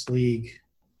Justice League.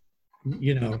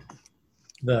 The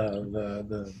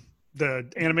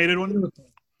animated one.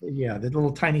 Yeah, the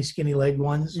little tiny skinny leg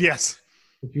ones. Yes.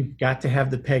 But you've got to have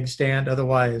the peg stand,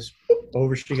 otherwise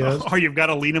over she goes. Or you've got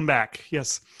to lean them back.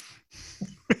 Yes.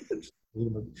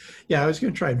 Yeah, I was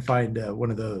going to try and find one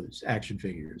of those action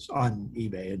figures on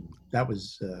eBay, and that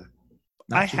was.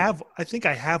 I think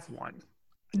I have one.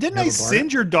 Didn't I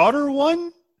send your daughter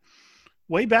one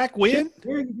way back when?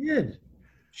 Yeah, you did.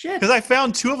 Shit. Because I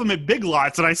found 2 of them at Big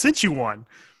Lots, and I sent you one.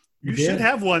 You should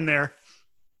have one there.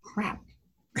 Crap.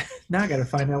 Now I got to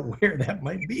find out where that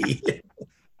might be.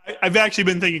 I've actually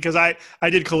been thinking, because I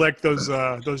did collect those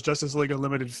Justice League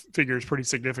Unlimited figures pretty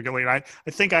significantly, and I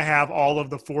think I have all of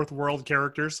the Fourth World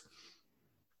characters.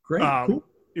 Great, cool.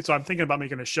 So I'm thinking about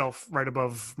making a shelf right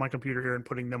above my computer here and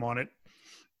putting them on it.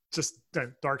 Just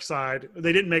Darkseid.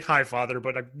 They didn't make Highfather,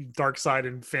 but Darkseid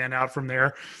and fan out from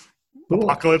there. Cool.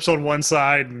 Apocalypse on one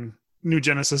side and New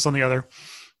Genesis on the other.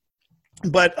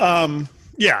 But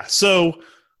yeah, so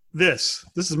this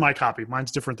is my copy.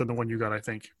 Mine's different than the one you got, I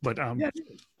think. But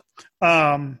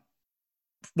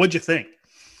what'd you think?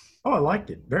 Oh, I liked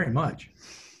it very much.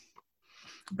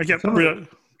 Go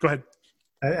ahead.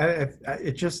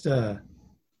 It just the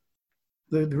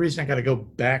reason I got to go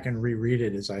back and reread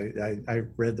it is I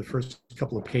read the first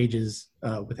couple of pages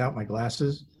without my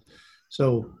glasses,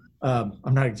 so I'm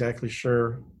not exactly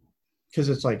sure, because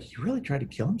it's like, he really tried to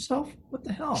kill himself? What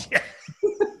the hell? Yeah.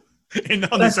 And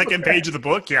on the second page of the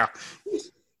book, yeah.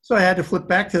 So I had to flip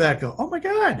back to that and go, oh my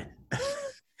God.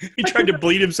 He tried to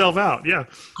bleed himself out. Yeah.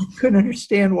 I couldn't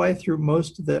understand why through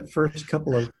most of the first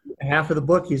couple of half of the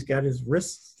book he's got his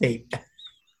wrists taped.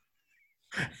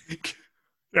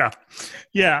 Yeah.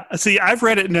 Yeah. See, I've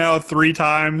read it now 3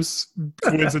 times.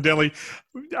 Coincidentally,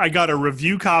 I got a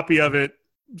review copy of it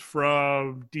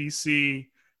from DC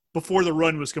before the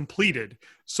run was completed.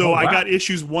 So I got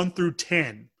issues 1 through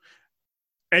 10.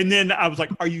 And then I was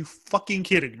like, are you fucking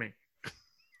kidding me?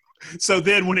 So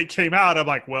then when it came out, I'm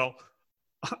like, well,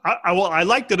 I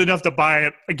liked it enough to buy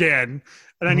it again,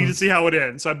 and I need to see how it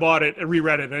ends. So I bought it and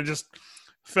reread it, and I just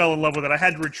fell in love with it. I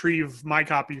had to retrieve my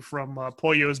copy from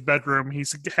Pollo's bedroom.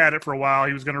 He's had it for a while.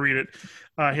 He was going to read it.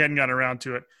 He hadn't gotten around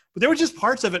to it. But there were just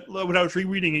parts of it when I was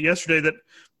rereading it yesterday that,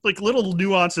 like, little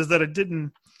nuances that I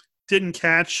didn't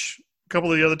catch a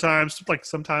couple of the other times. Like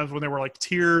sometimes when there were like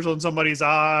tears on somebody's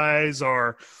eyes,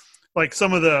 or like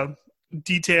some of the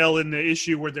detail in the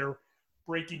issue where they're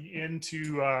breaking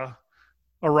into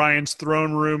Orion's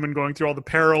throne room and going through all the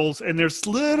perils, and there's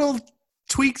little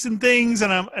tweaks and things,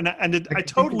 and I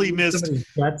totally missed.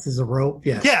 Guts is a rope.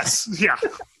 Yes, yeah.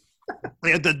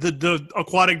 The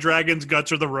aquatic dragon's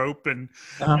guts are the rope, and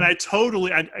I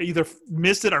either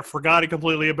missed it or forgot it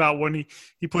completely about when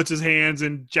he puts his hands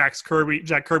in Jack Kirby's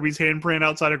handprint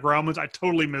outside of Grauman's. I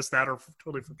totally missed that or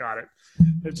totally forgot it.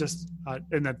 It's just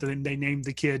and that they named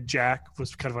the kid Jack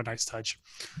was kind of a nice touch.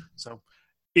 So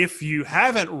if you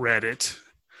haven't read it,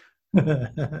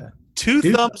 2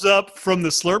 thumbs up from the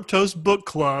Slurp Toast Book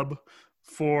Club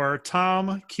for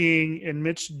Tom King and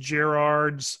Mitch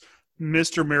Gerard's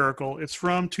Mr. Miracle. It's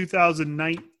from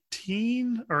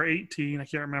 2019 or 18. I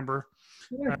can't remember.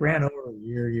 Yeah, ran over a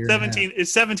year. 17.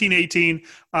 It's 17, 18.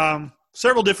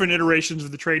 Several different iterations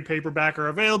of the trade paperback are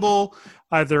available,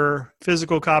 either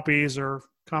physical copies or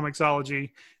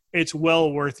Comixology. It's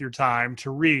well worth your time to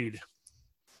read.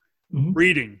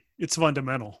 Reading. It's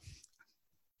fundamental.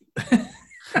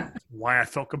 Why I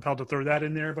felt compelled to throw that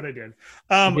in there, but I did.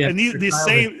 And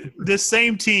this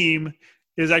same team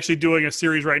is actually doing a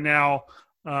series right now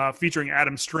featuring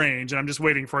Adam Strange, and I'm just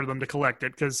waiting for them to collect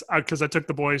it because I took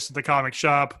the boys to the comic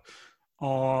shop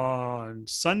on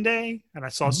Sunday and I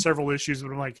saw several issues,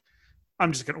 but I'm like,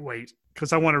 I'm just going to wait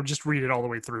because I want to just read it all the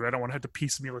way through. I don't want to have to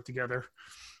piecemeal it together.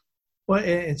 Well,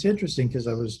 it's interesting because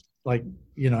I was like,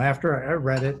 after I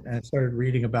read it and I started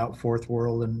reading about Fourth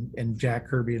World and Jack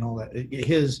Kirby and all that,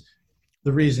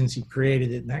 the reasons he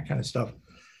created it and that kind of stuff.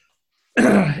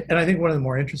 And I think one of the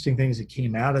more interesting things that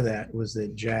came out of that was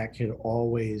that Jack had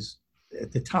always,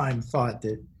 at the time, thought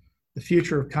that the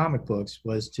future of comic books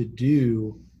was to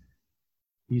do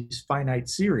these finite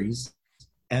series,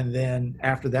 and then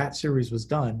after that series was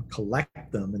done,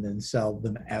 collect them and then sell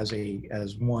them as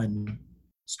one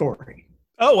story.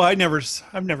 Oh, I've never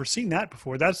seen that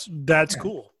before. That's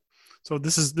cool. So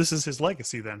this is his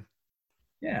legacy then.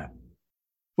 Yeah.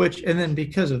 And then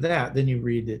because of that, then you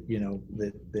read that,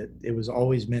 that it was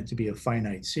always meant to be a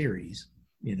finite series,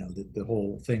 the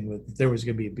whole thing with there was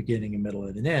going to be a beginning, a middle,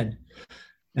 and an end.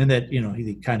 And that,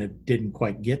 he kind of didn't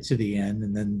quite get to the end.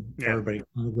 And then everybody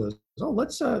goes, oh,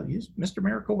 let's use Mr.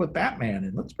 Miracle with Batman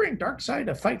and let's bring Darkseid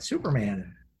to fight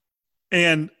Superman.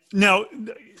 And now,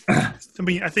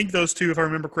 I think those two, if I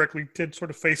remember correctly, did sort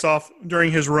of face off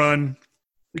during his run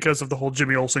because of the whole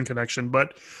Jimmy Olsen connection.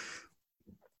 But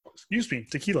excuse me,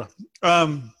 tequila.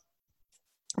 The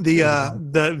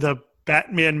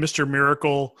Batman Mr.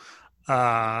 Miracle,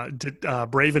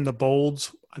 Brave and the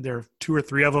Bolds. There are 2 or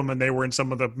 3 of them, and they were in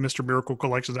some of the Mr. Miracle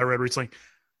collections I read recently.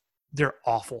 They're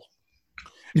awful.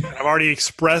 I've already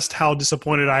expressed how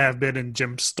disappointed I have been in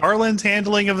Jim Starlin's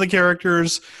handling of the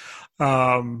characters.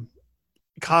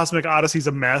 Cosmic Odyssey's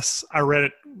a mess. I read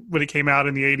it when it came out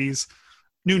in the 80s.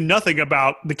 Knew nothing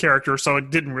about the character, so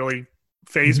it didn't really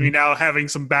phase me now, having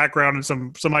some background and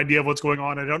some idea of what's going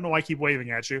on. I don't know why I keep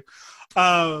waving at you.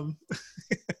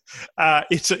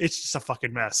 It's just a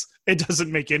fucking mess. It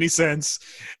doesn't make any sense.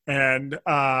 And they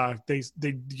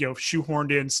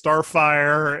shoehorned in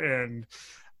Starfire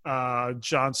and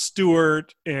Jon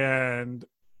Stewart and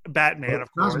Batman,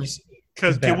 of course.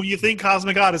 Because when you think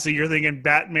Cosmic Odyssey, you're thinking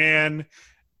Batman.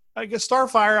 I guess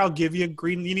Starfire, I'll give you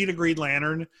you need a Green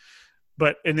Lantern.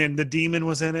 And then the Demon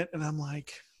was in it, and I'm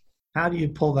like, how do you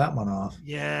pull that one off?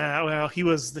 Yeah, well, he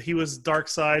was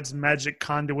Darkseid's magic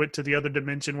conduit to the other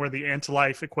dimension where the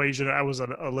anti-life equation. I was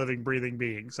a living, breathing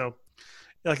being. So,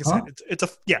 like I said, it's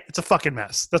a fucking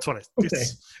mess. That's what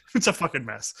it's a fucking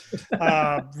mess.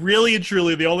 Really and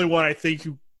truly, the only one I think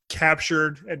who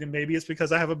captured, and maybe it's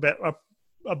because I have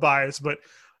a bias, but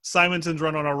Simonson's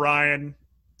run on Orion,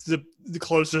 the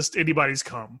closest anybody's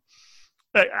come.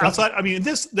 Outside, I mean,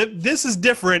 this is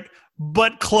different,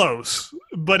 but close.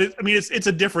 But it's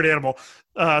a different animal.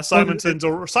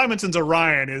 Simonson's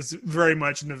Orion is very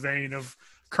much in the vein of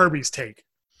Kirby's take.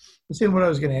 See, what I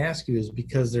was going to ask you is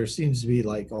because there seems to be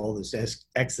like all this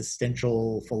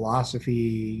existential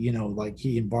philosophy, like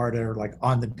he and Barda are like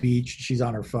on the beach, she's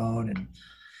on her phone, and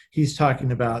he's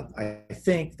talking about, I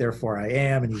think, therefore I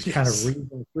am, and he's kind of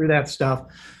reading through that stuff.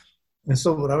 And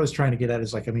so what I was trying to get at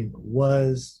is like,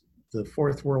 was the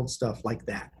Fourth World stuff like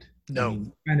that? No.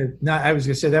 Kind of not. I was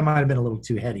going to say that might have been a little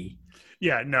too heady.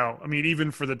 Yeah, no. I mean,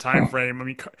 even for the time frame,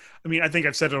 I think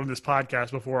I've said it on this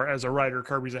podcast before, as a writer,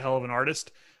 Kirby's a hell of an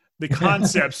artist. The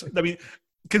concepts,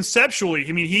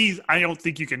 conceptually, I don't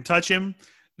think you can touch him.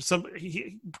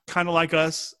 He kind of like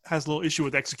us has a little issue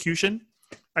with execution.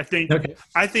 I think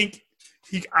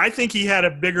he had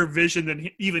a bigger vision than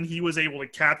even he was able to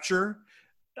capture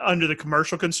under the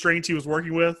commercial constraints he was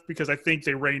working with, because I think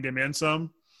they reined him in some.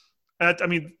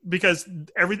 Because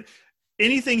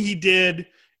anything he did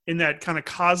in that kind of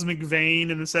cosmic vein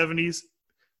in the 70s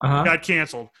got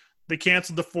canceled. They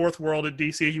canceled the Fourth World at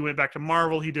DC. He went back to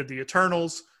Marvel. He did the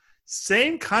Eternals.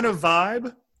 Same kind of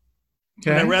vibe.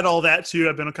 Okay. And I read all that too.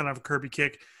 I've been on kind of a Kirby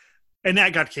kick. And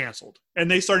that got canceled.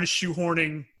 And they started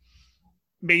shoehorning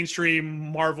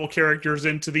mainstream Marvel characters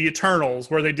into the Eternals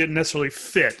where they didn't necessarily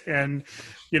fit. And,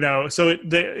 so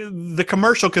the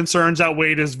commercial concerns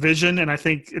outweighed his vision. And I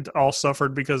think it all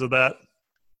suffered because of that.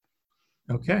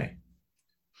 Okay.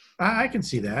 I can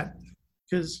see that.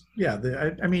 Because,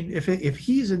 if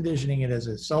he's envisioning it as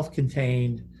a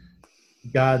self-contained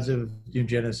gods of New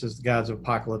Genesis, the gods of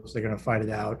Apocalypse, they're going to fight it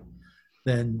out,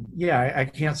 then, I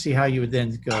can't see how you would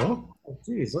then go, oh,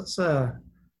 geez, let's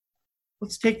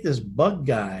take this bug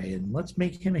guy and let's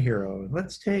make him a hero. And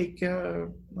let's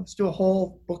do a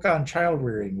whole book on child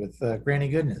rearing with Granny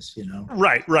Goodness,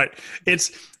 Right.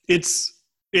 It's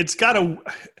got a...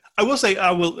 I will say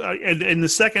and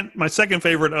my second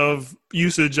favorite of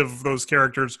usage of those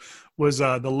characters was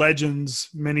the Legends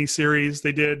miniseries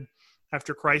they did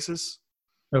after Crisis.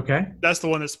 Okay. That's the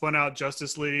one that spun out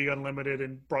Justice League Unlimited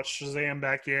and brought Shazam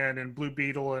back in and Blue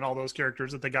Beetle and all those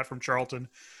characters that they got from Charlton.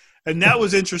 And that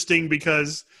was interesting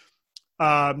because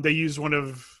they used one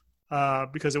of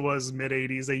because it was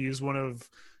mid-'80s, they used one of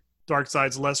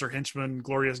Darkseid's lesser henchmen,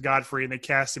 Glorious Godfrey, and they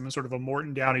cast him as sort of a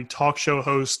Morton Downey talk show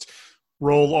host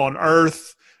role on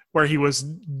Earth, where he was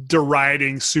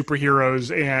deriding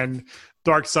superheroes, and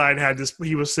Darkseid had this,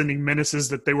 he was sending menaces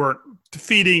that they weren't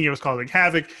defeating. It was causing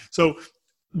havoc. So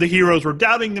the heroes were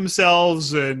doubting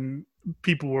themselves, and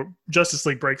Justice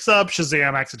League breaks up.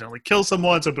 Shazam accidentally kills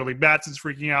someone, so Billy Batson's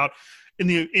freaking out. In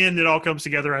the end, it all comes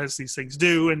together as these things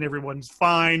do, and everyone's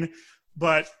fine.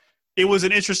 But it was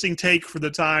an interesting take for the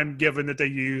time, given that they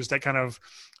used that kind of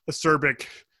acerbic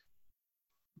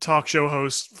talk show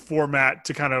host format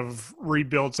to kind of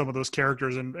rebuild some of those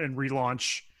characters and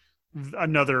relaunch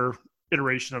another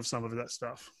iteration of some of that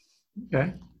stuff.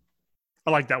 Okay. I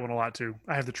like that one a lot too.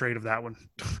 I have the trade of that one.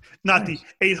 Not nice.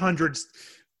 The 800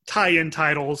 tie-in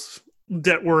titles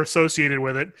that were associated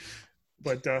with it,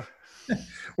 but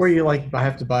where you I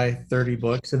have to buy 30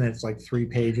 books and it's like 3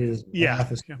 pages. Yeah.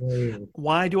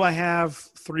 Why do I have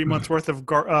 3 months worth of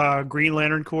Green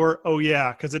Lantern Corps? Oh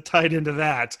yeah, because it tied into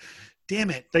that. Damn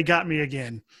it, they got me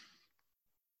again.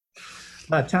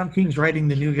 Tom King's writing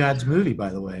the New Gods movie, by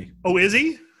the way. Oh, is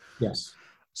he? Yes.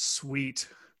 Sweet.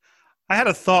 I had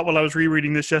a thought while I was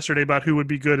rereading this yesterday about who would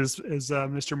be good as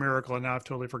Mr. Miracle, and now I've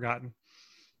totally forgotten.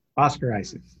 Oscar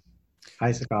Isaac.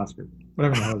 Isaac Oscar.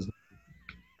 Whatever the hell is it.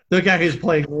 The guy who's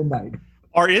playing Midnight.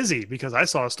 Or is he? Because I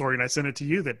saw a story and I sent it to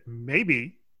you that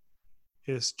maybe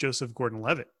is Joseph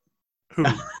Gordon-Levitt, who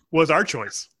was our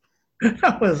choice.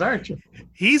 That was our choice.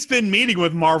 He's been meeting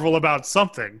with Marvel about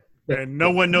something, and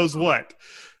no one knows what.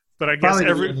 But I guess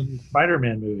every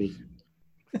Spider-Man movie.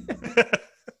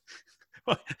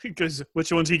 Because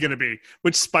which one's he going to be?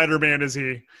 Which Spider-Man is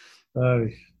he?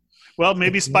 Well,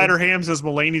 maybe Spider-Hams as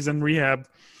Mulaney's in rehab.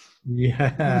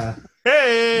 Yeah.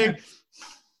 Hey.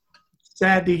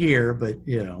 Sad to hear, but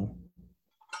yeah,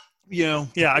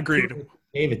 agreed.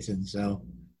 Davidson, so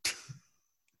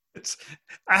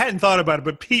I hadn't thought about it,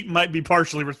 but Pete might be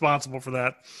partially responsible for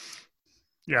that.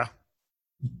 Yeah.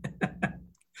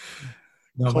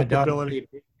 No, my daughter's a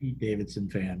Pete Davidson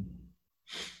fan.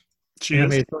 She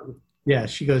is. Yeah,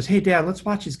 she goes, "Hey, Dad, let's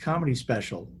watch his comedy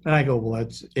special." And I go, "Well,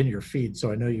 that's in your feed,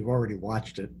 so I know you've already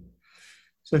watched it."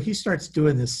 So he starts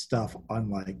doing this stuff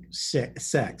on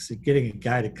sex and getting a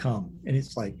guy to come, and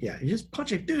it's you just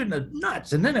punch a dude in the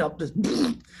nuts, and then he'll just,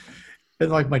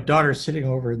 and my daughter's sitting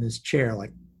over in this chair,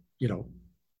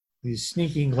 these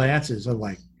sneaking glances. I'm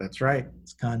like, "That's right,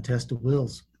 it's a contest of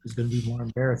wills." is going to be more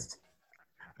embarrassed.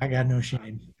 I got no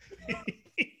shame.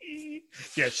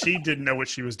 Yeah, she didn't know what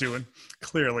she was doing.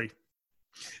 Clearly,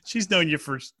 she's known you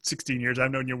for 16 years.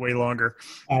 I've known you way longer.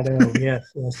 I know.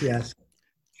 Yes.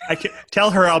 I can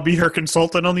tell her I'll be her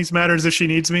consultant on these matters if she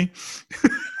needs me.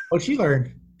 Oh, she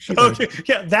learned. Okay,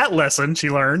 yeah, that lesson she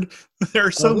learned. There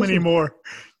are so many more.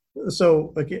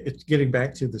 So, it's getting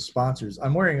back to the sponsors.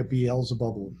 I'm wearing a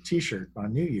Beelzebubble T-shirt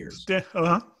on New Year's,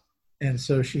 and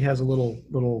so she has a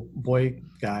little boy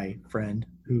guy friend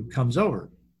who comes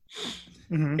over,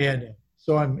 and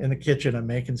so I'm in the kitchen. I'm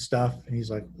making stuff, and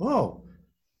he's like, "Whoa,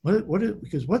 what is?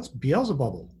 Because what's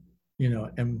Beelzebubble?" You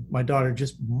know, and my daughter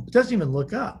just doesn't even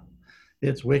look up.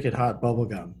 It's Wicked Hot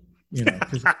Bubblegum, you know,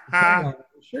 because on the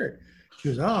shirt. She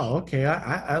goes, "Oh, okay.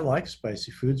 I like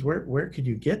spicy foods. Where could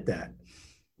you get that?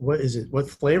 What is it? What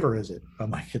flavor is it?" I'm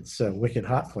like, "It's a Wicked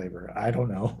Hot flavor." I don't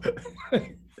know.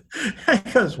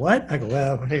 He goes, "What?" I go,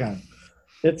 "Well, hang on.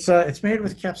 It's made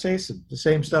with capsaicin, the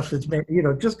same stuff that's made. You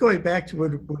know, just going back to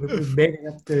when it was made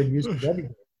up there and used for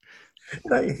everything."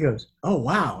 He goes, "Oh,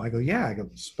 wow." I go, "Yeah." I go,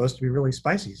 "It's supposed to be really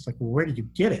spicy." He's like, "Well, where did you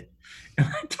get it?" And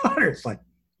my daughter's like,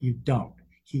 "You don't.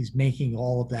 He's making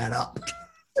all of that up."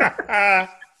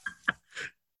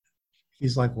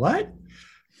 He's like, "What?"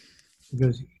 He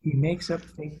goes, "He makes up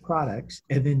fake products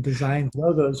and then designs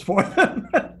logos for them."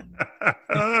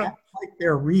 Like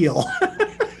they're real.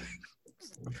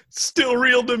 Still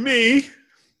real to me.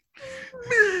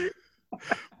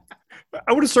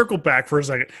 I want to circle back for a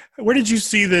second. Where did you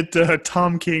see that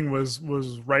Tom King was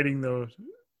writing the movie?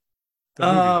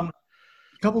 A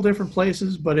couple different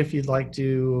places, but if you'd like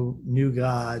to New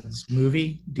Gods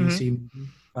movie, DC,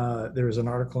 there was an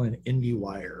article in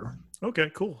IndieWire.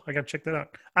 Okay, cool. I got to check that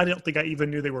out. I don't think I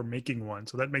even knew they were making one,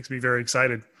 so that makes me very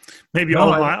excited. Maybe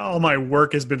all my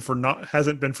work hasn't been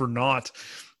for naught.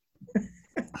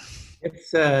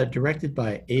 It's directed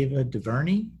by Ava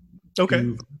DuVernay.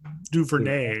 Okay,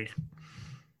 DuVernay.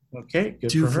 Okay,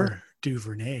 good for her.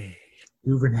 DuVernay.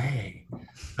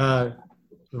 The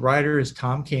writer is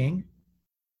Tom King.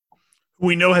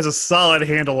 We know has a solid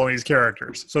handle on these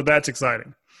characters, so that's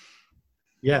exciting.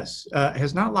 Yes,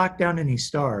 has not locked down any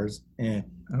stars.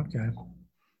 Okay.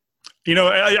 You know,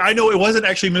 I know it wasn't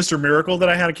actually Mr. Miracle that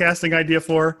I had a casting idea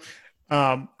for,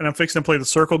 and I'm fixing to play the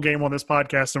circle game on this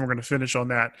podcast, and we're going to finish on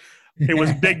that. It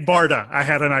was Big Barda I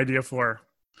had an idea for.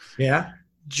 Yeah.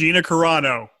 Gina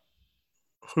Carano,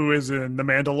 who is in The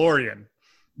Mandalorian.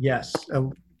 Yes, a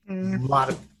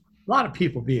lot of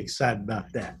people be excited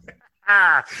about that.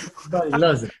 Everybody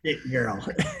loves a thick girl.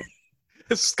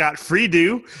 Scott Free.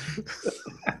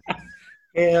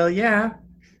 Hell yeah.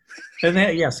 And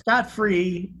then, Scott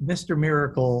Free, Mr.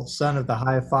 Miracle, son of the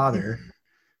High Father.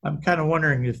 I'm kind of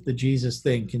wondering if the Jesus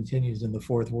thing continues in the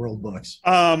Fourth World books.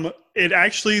 It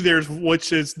actually,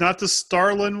 which is not the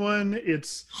Starlin one.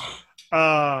 It's,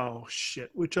 it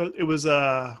was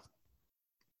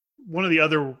one of the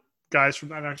other guys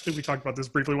from, I think we talked about this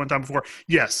briefly one time before.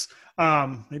 Yes.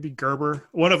 Maybe Gerber.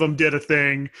 One of them did a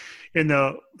thing in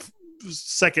the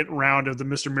second round of the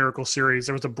Mr. Miracle series.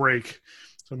 There was a break.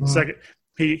 So in the second,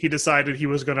 he decided he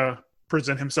was going to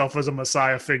present himself as a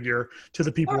Messiah figure to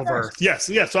the people of Earth.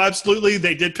 Yes. So absolutely.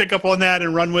 They did pick up on that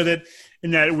and run with it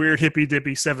in that weird hippy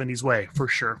dippy 70s way for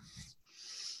sure.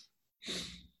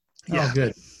 Yeah. Oh,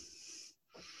 good.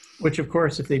 Which, of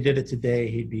course, if they did it today,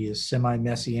 he'd be a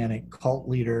semi-messianic cult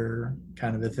leader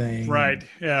kind of a thing. Right.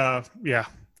 Yeah.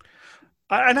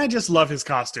 And I just love his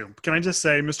costume. Can I just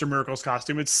say Mr. Miracle's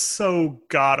costume? It's so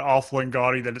god-awful and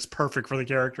gaudy that it's perfect for the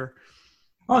character.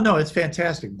 Oh, no, it's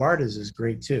fantastic. Barda's is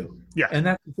great, too. Yeah. And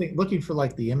that's the thing, looking for,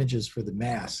 like, the images for the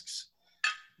masks.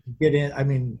 Get in. I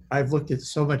mean, I've looked at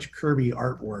so much Kirby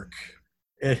artwork.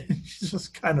 It's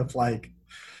just kind of like,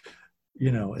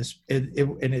 you know,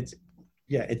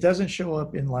 it doesn't show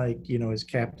up in, like, you know, his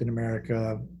Captain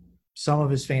America, some of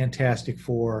his Fantastic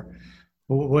Four.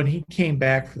 But when he came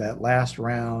back for that last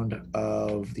round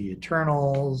of the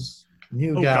Eternals,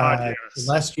 New Gods,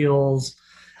 Celestials,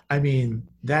 I mean,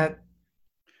 that...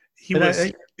 He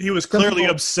was clearly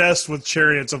obsessed with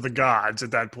Chariots of the Gods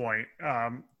at that point.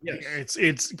 Yes.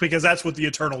 It's because that's what the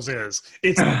Eternals is.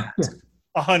 It's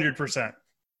 100%.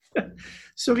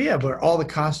 So yeah, but all the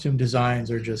costume designs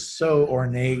are just so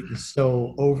ornate and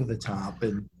so over the top,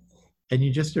 and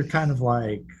you just are kind of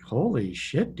like, holy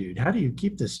shit, dude, how do you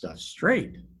keep this stuff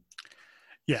straight?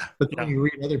 Yeah. But then you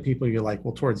read other people, you're like,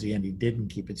 well, towards the end, he didn't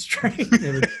keep it straight.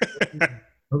 It was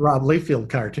a Rob Liefeld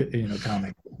cartoon,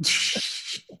 comic.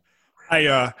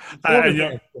 Where'd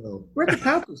the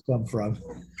pouches come from?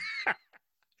 You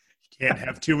can't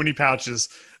have too many pouches,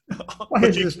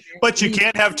 but you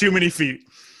can't have too many feet.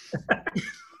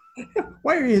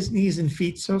 Why are his knees and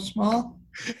feet so small?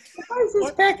 Why is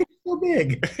this package so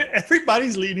big?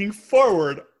 Everybody's leaning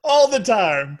forward all the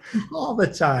time. All the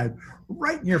time.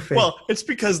 Right in your face. Well, it's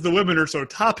because the women are so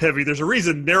top heavy. There's a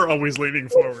reason they're always leaning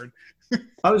forward.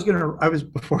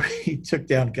 Before he took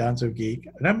down Gonzo Geek,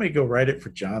 and I may go write it for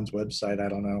John's website. I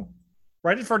don't know.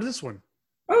 Write it for this one.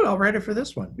 Oh, I'll write it for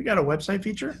this one. We got a website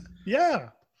feature? Yeah.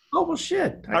 Oh, well,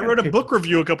 shit. I wrote a book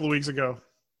review a couple of weeks ago.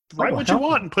 Write what you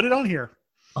want and put it on here.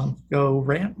 Go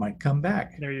Rant might come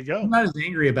back. There you go. I'm not as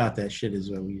angry about that shit as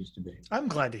we used to be. I'm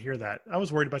glad to hear that. I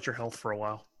was worried about your health for a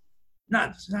while.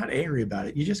 Not angry about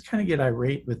it. You just kind of get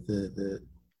irate with the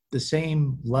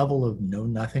same level of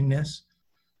know-nothingness.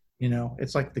 You know,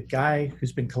 it's like the guy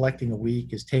who's been collecting a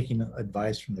week is taking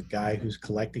advice from the guy who's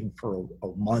collecting for a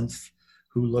month,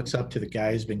 who looks up to the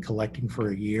guy who's been collecting for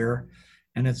a year.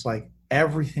 And it's like,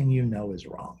 everything you know is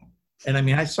wrong. And I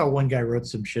mean, I saw one guy wrote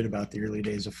some shit about the early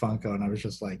days of Funko, and I was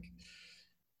just like,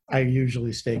 I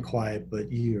usually stay quiet,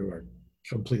 but you are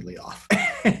completely off.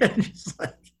 Just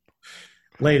like,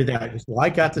 laid it out. Just, well, I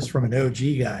got this from an OG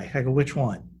guy. I go, which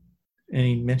one? And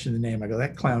he mentioned the name. I go,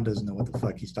 that clown doesn't know what the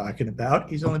fuck he's talking about.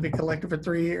 He's only been collecting for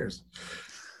 3 years.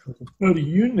 How do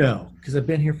you know? Because I've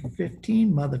been here for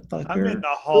 15, motherfucker. I'm in the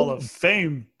Hall of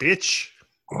Fame, bitch.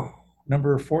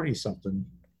 Number 40-something.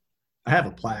 I have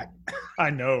a plaque. I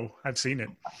know. I've seen it.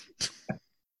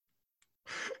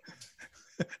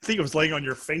 I think it was laying on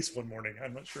your face one morning.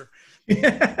 I'm not sure.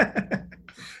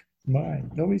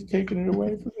 Mine. Nobody's taking it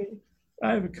away from me.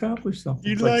 I have accomplished something.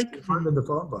 You'd like in the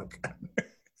phone book.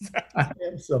 I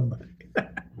am somebody.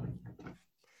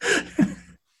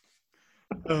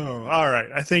 Oh, all right.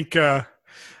 I think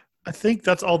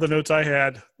that's all the notes I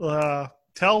had.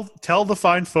 Tell the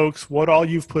fine folks what all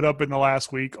you've put up in the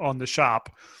last week on the shop,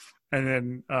 and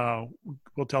then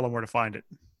we'll tell them where to find it.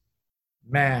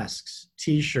 Masks,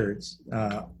 T-shirts,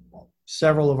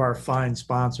 several of our fine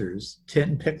sponsors, Tit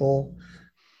and Pickle,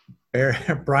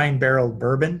 Brian Barrel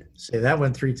Bourbon. Say that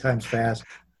one 3 times fast.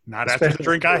 Not after the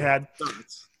drink I had.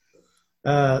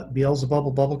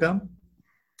 Beelzebubble Bubblegum.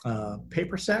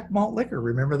 Paper Sack Malt Liquor.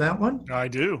 Remember that one? I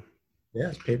do.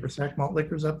 Yes, Paper Sack Malt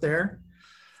Liquor's up there.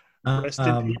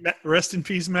 Rest in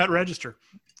peace, Matt Register.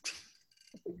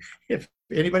 If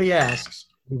anybody asks,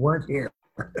 we weren't here.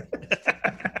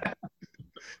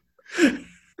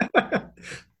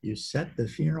 You set the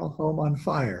funeral home on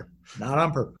fire. Not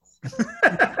on purpose.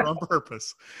 Never on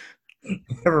purpose.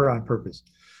 Never on purpose.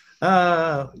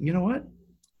 You know what?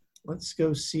 Let's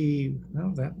go see.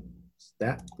 No,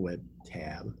 that web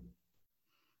tab.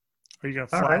 Are you gonna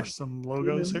flash some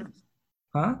logos here?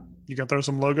 Huh? You gonna throw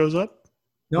some logos up?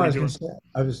 No,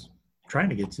 I was trying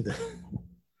to get to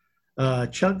the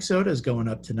Chug Soda's going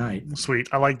up tonight. Sweet,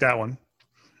 I like that one.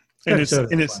 And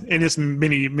it's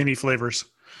many flavors.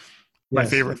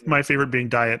 Yes. My favorite being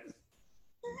diet.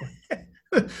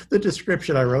 The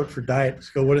description I wrote for diet.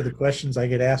 So one of the questions I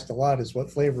get asked a lot is,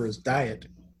 "What flavor is diet?"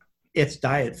 It's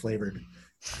diet flavored.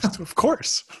 Of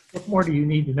course. What more do you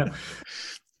need to know?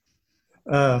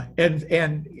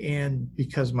 And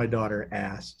because my daughter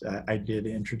asked, I did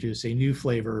introduce a new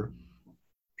flavor,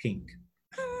 pink.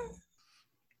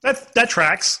 That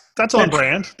tracks. That's on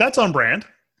brand. That's on brand.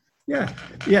 Yeah.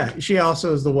 She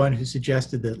also is the one who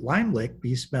suggested that Limelick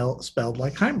be spelled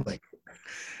like Heimlich.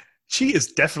 She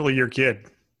is definitely your kid.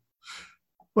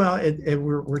 Well,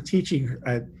 we're teaching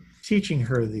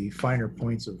her the finer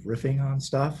points of riffing on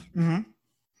stuff. Mm-hmm.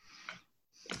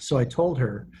 So I told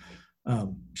her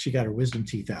she got her wisdom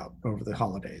teeth out over the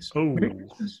holidays. Oh.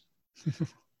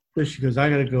 So she goes, I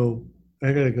gotta go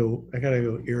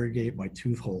irrigate my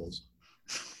tooth holes.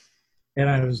 And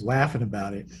I was laughing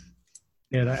about it.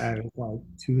 And I was like,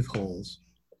 tooth holes.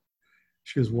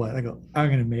 She goes, what? I go, I'm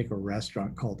gonna make a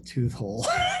restaurant called Tooth Hole.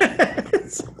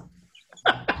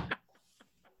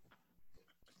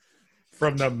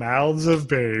 From the mouths of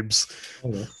babes.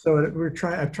 So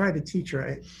I've tried to teach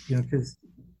her, because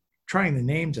trying the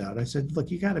names out, I said,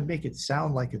 look, you got to make it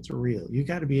sound like it's real. You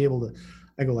got to be able to,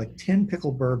 I go like Tin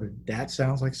Pickle Bourbon. That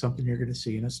sounds like something you're going to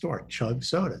see in a store. Chug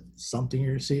Soda, something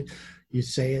you're going to see. You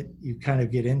say it, you kind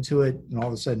of get into it, and all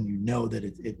of a sudden you know that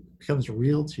it becomes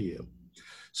real to you.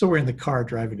 So we're in the car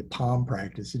driving to Palm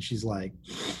practice, and she's like,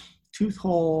 Tooth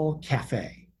Hole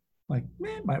Cafe. I'm like,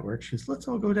 man, it might work. She goes, let's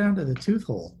all go down to the Tooth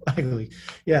Hole. I go,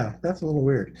 yeah, that's a little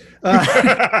weird.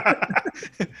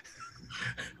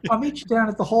 I'll meet you down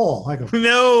at the hole. I go,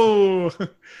 no.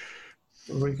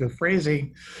 We go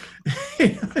phrasing.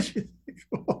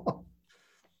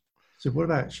 So what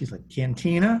about, she's like,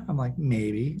 Cantina? I'm like,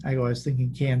 maybe. I go, I was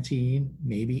thinking canteen,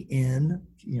 maybe inn,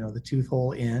 the Tooth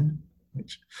Hole Inn,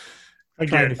 which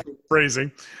again,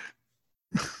 phrasing.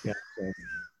 Yeah.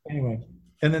 Anyway,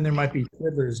 and then there might be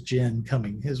Twiddler's Gin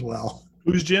coming as well.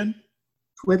 Who's gin?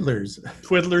 Twiddler's.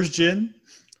 Twiddler's gin.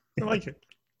 I like it.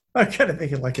 I'm kind of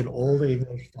thinking like an old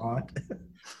English font.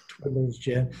 Twiddler's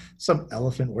Gin. Some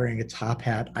elephant wearing a top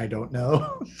hat. I don't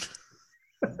know.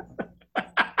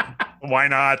 Why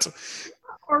not?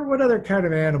 Or what other kind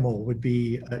of animal would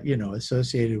be,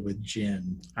 associated with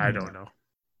gin? I don't know.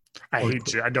 I hate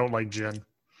gin. I don't like gin.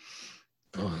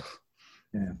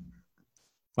 Yeah.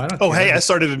 Hey, I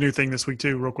started a new thing this week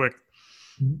too, real quick.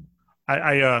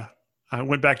 Mm-hmm. I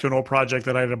went back to an old project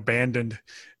that I had abandoned.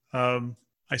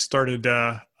 I started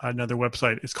another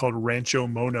website. It's called Rancho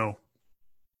Mono.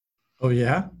 Oh,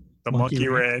 yeah? The Monkey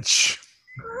Ranch.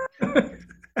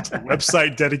 It's a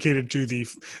website dedicated to the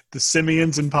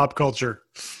simians in pop culture.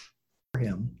 For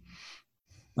him.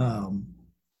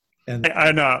 And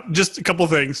just a couple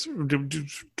of things,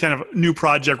 kind of new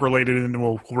project related, and then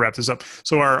we'll wrap this up.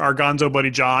 So our Gonzo buddy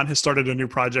John has started a new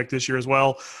project this year as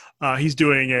well. He's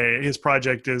doing his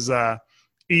project is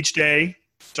each day.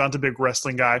 John's a big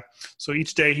wrestling guy, so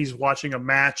each day he's watching a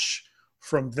match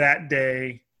from that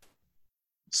day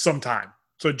sometime.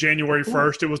 So January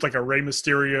 1st, it was like a Rey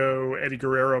Mysterio, Eddie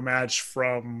Guerrero match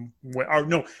Rey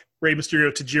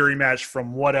Mysterio Tajiri match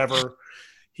from whatever.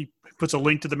 He puts a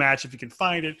link to the match if you can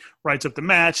find it, writes up the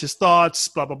match, his thoughts,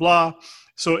 blah, blah, blah.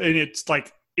 So, and it's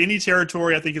like any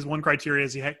territory, I think is one criteria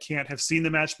is he can't have seen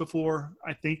the match before.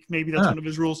 I think maybe that's one of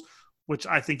his rules, which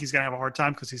I think he's going to have a hard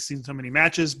time because he's seen so many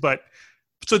matches. But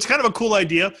so it's kind of a cool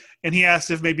idea. And he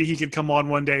asked if maybe he could come on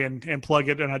one day and plug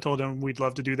it. And I told him we'd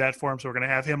love to do that for him. So we're going to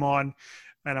have him on.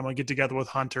 And I'm going to get together with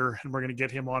Hunter, and we're going to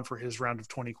get him on for his round of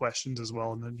 20 questions as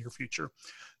well in the near future.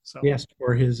 So yes,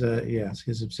 for his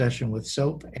obsession with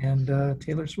soap and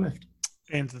Taylor Swift.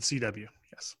 And the CW,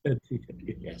 yes.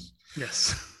 CW, yes.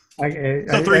 Yes.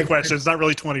 So 3 questions, not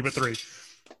really 20, but 3.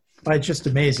 It's just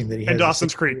amazing that he has. And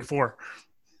Dawson's Creek, 4.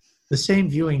 The same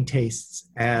viewing tastes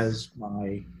as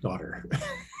my daughter.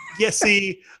 Yeah,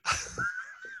 see.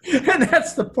 And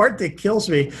that's the part that kills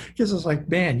me, because it's like,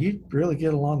 man, you really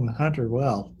get along with Hunter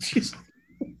well. She's,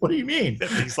 what do you mean?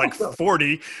 He's like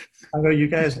 40. I know you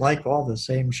guys like all the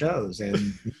same shows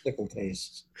and musical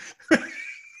tastes. We're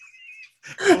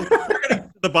going to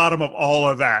get to the bottom of all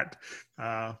of that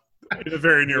in the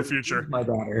very near future. My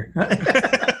daughter.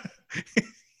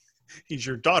 He's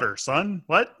your daughter, son.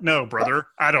 What? No, brother.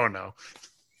 I don't know.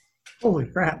 Holy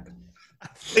crap. I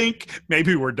think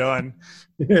maybe we're done.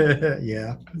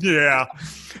 Yeah. Yeah.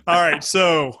 All right.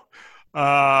 So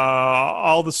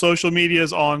all the social media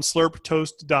is on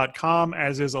slurptoast.com,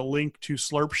 as is a link to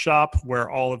Slurp Shop, where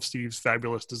all of Steve's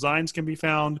fabulous designs can be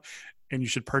found, and you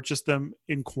should purchase them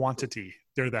in quantity.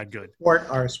 They're that good. Support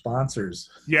our sponsors.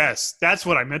 Yes, that's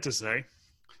what I meant to say.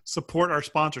 Support our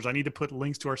sponsors. I need to put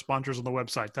links to our sponsors on the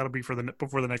website. That'll be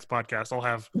before the next podcast. I'll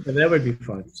have. That would be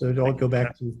fun. So don't go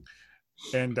back to.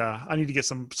 And I need to get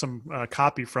some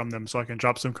copy from them so I can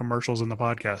drop some commercials in the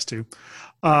podcast too.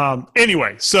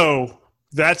 Anyway, so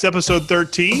that's episode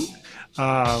 13.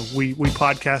 We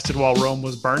podcasted while Rome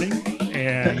was burning,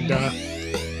 and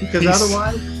because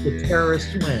otherwise the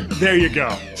terrorists win. There you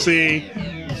go. See,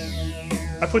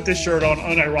 I put this shirt on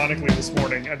unironically this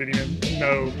morning. I didn't even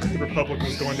know the Republic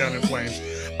was going down in flames.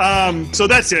 So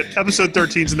that's it. Episode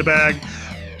 13's in the bag.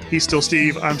 He's still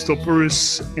Steve. I'm still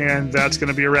Bruce. And that's going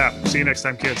to be a wrap. See you next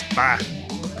time, kids. Bye.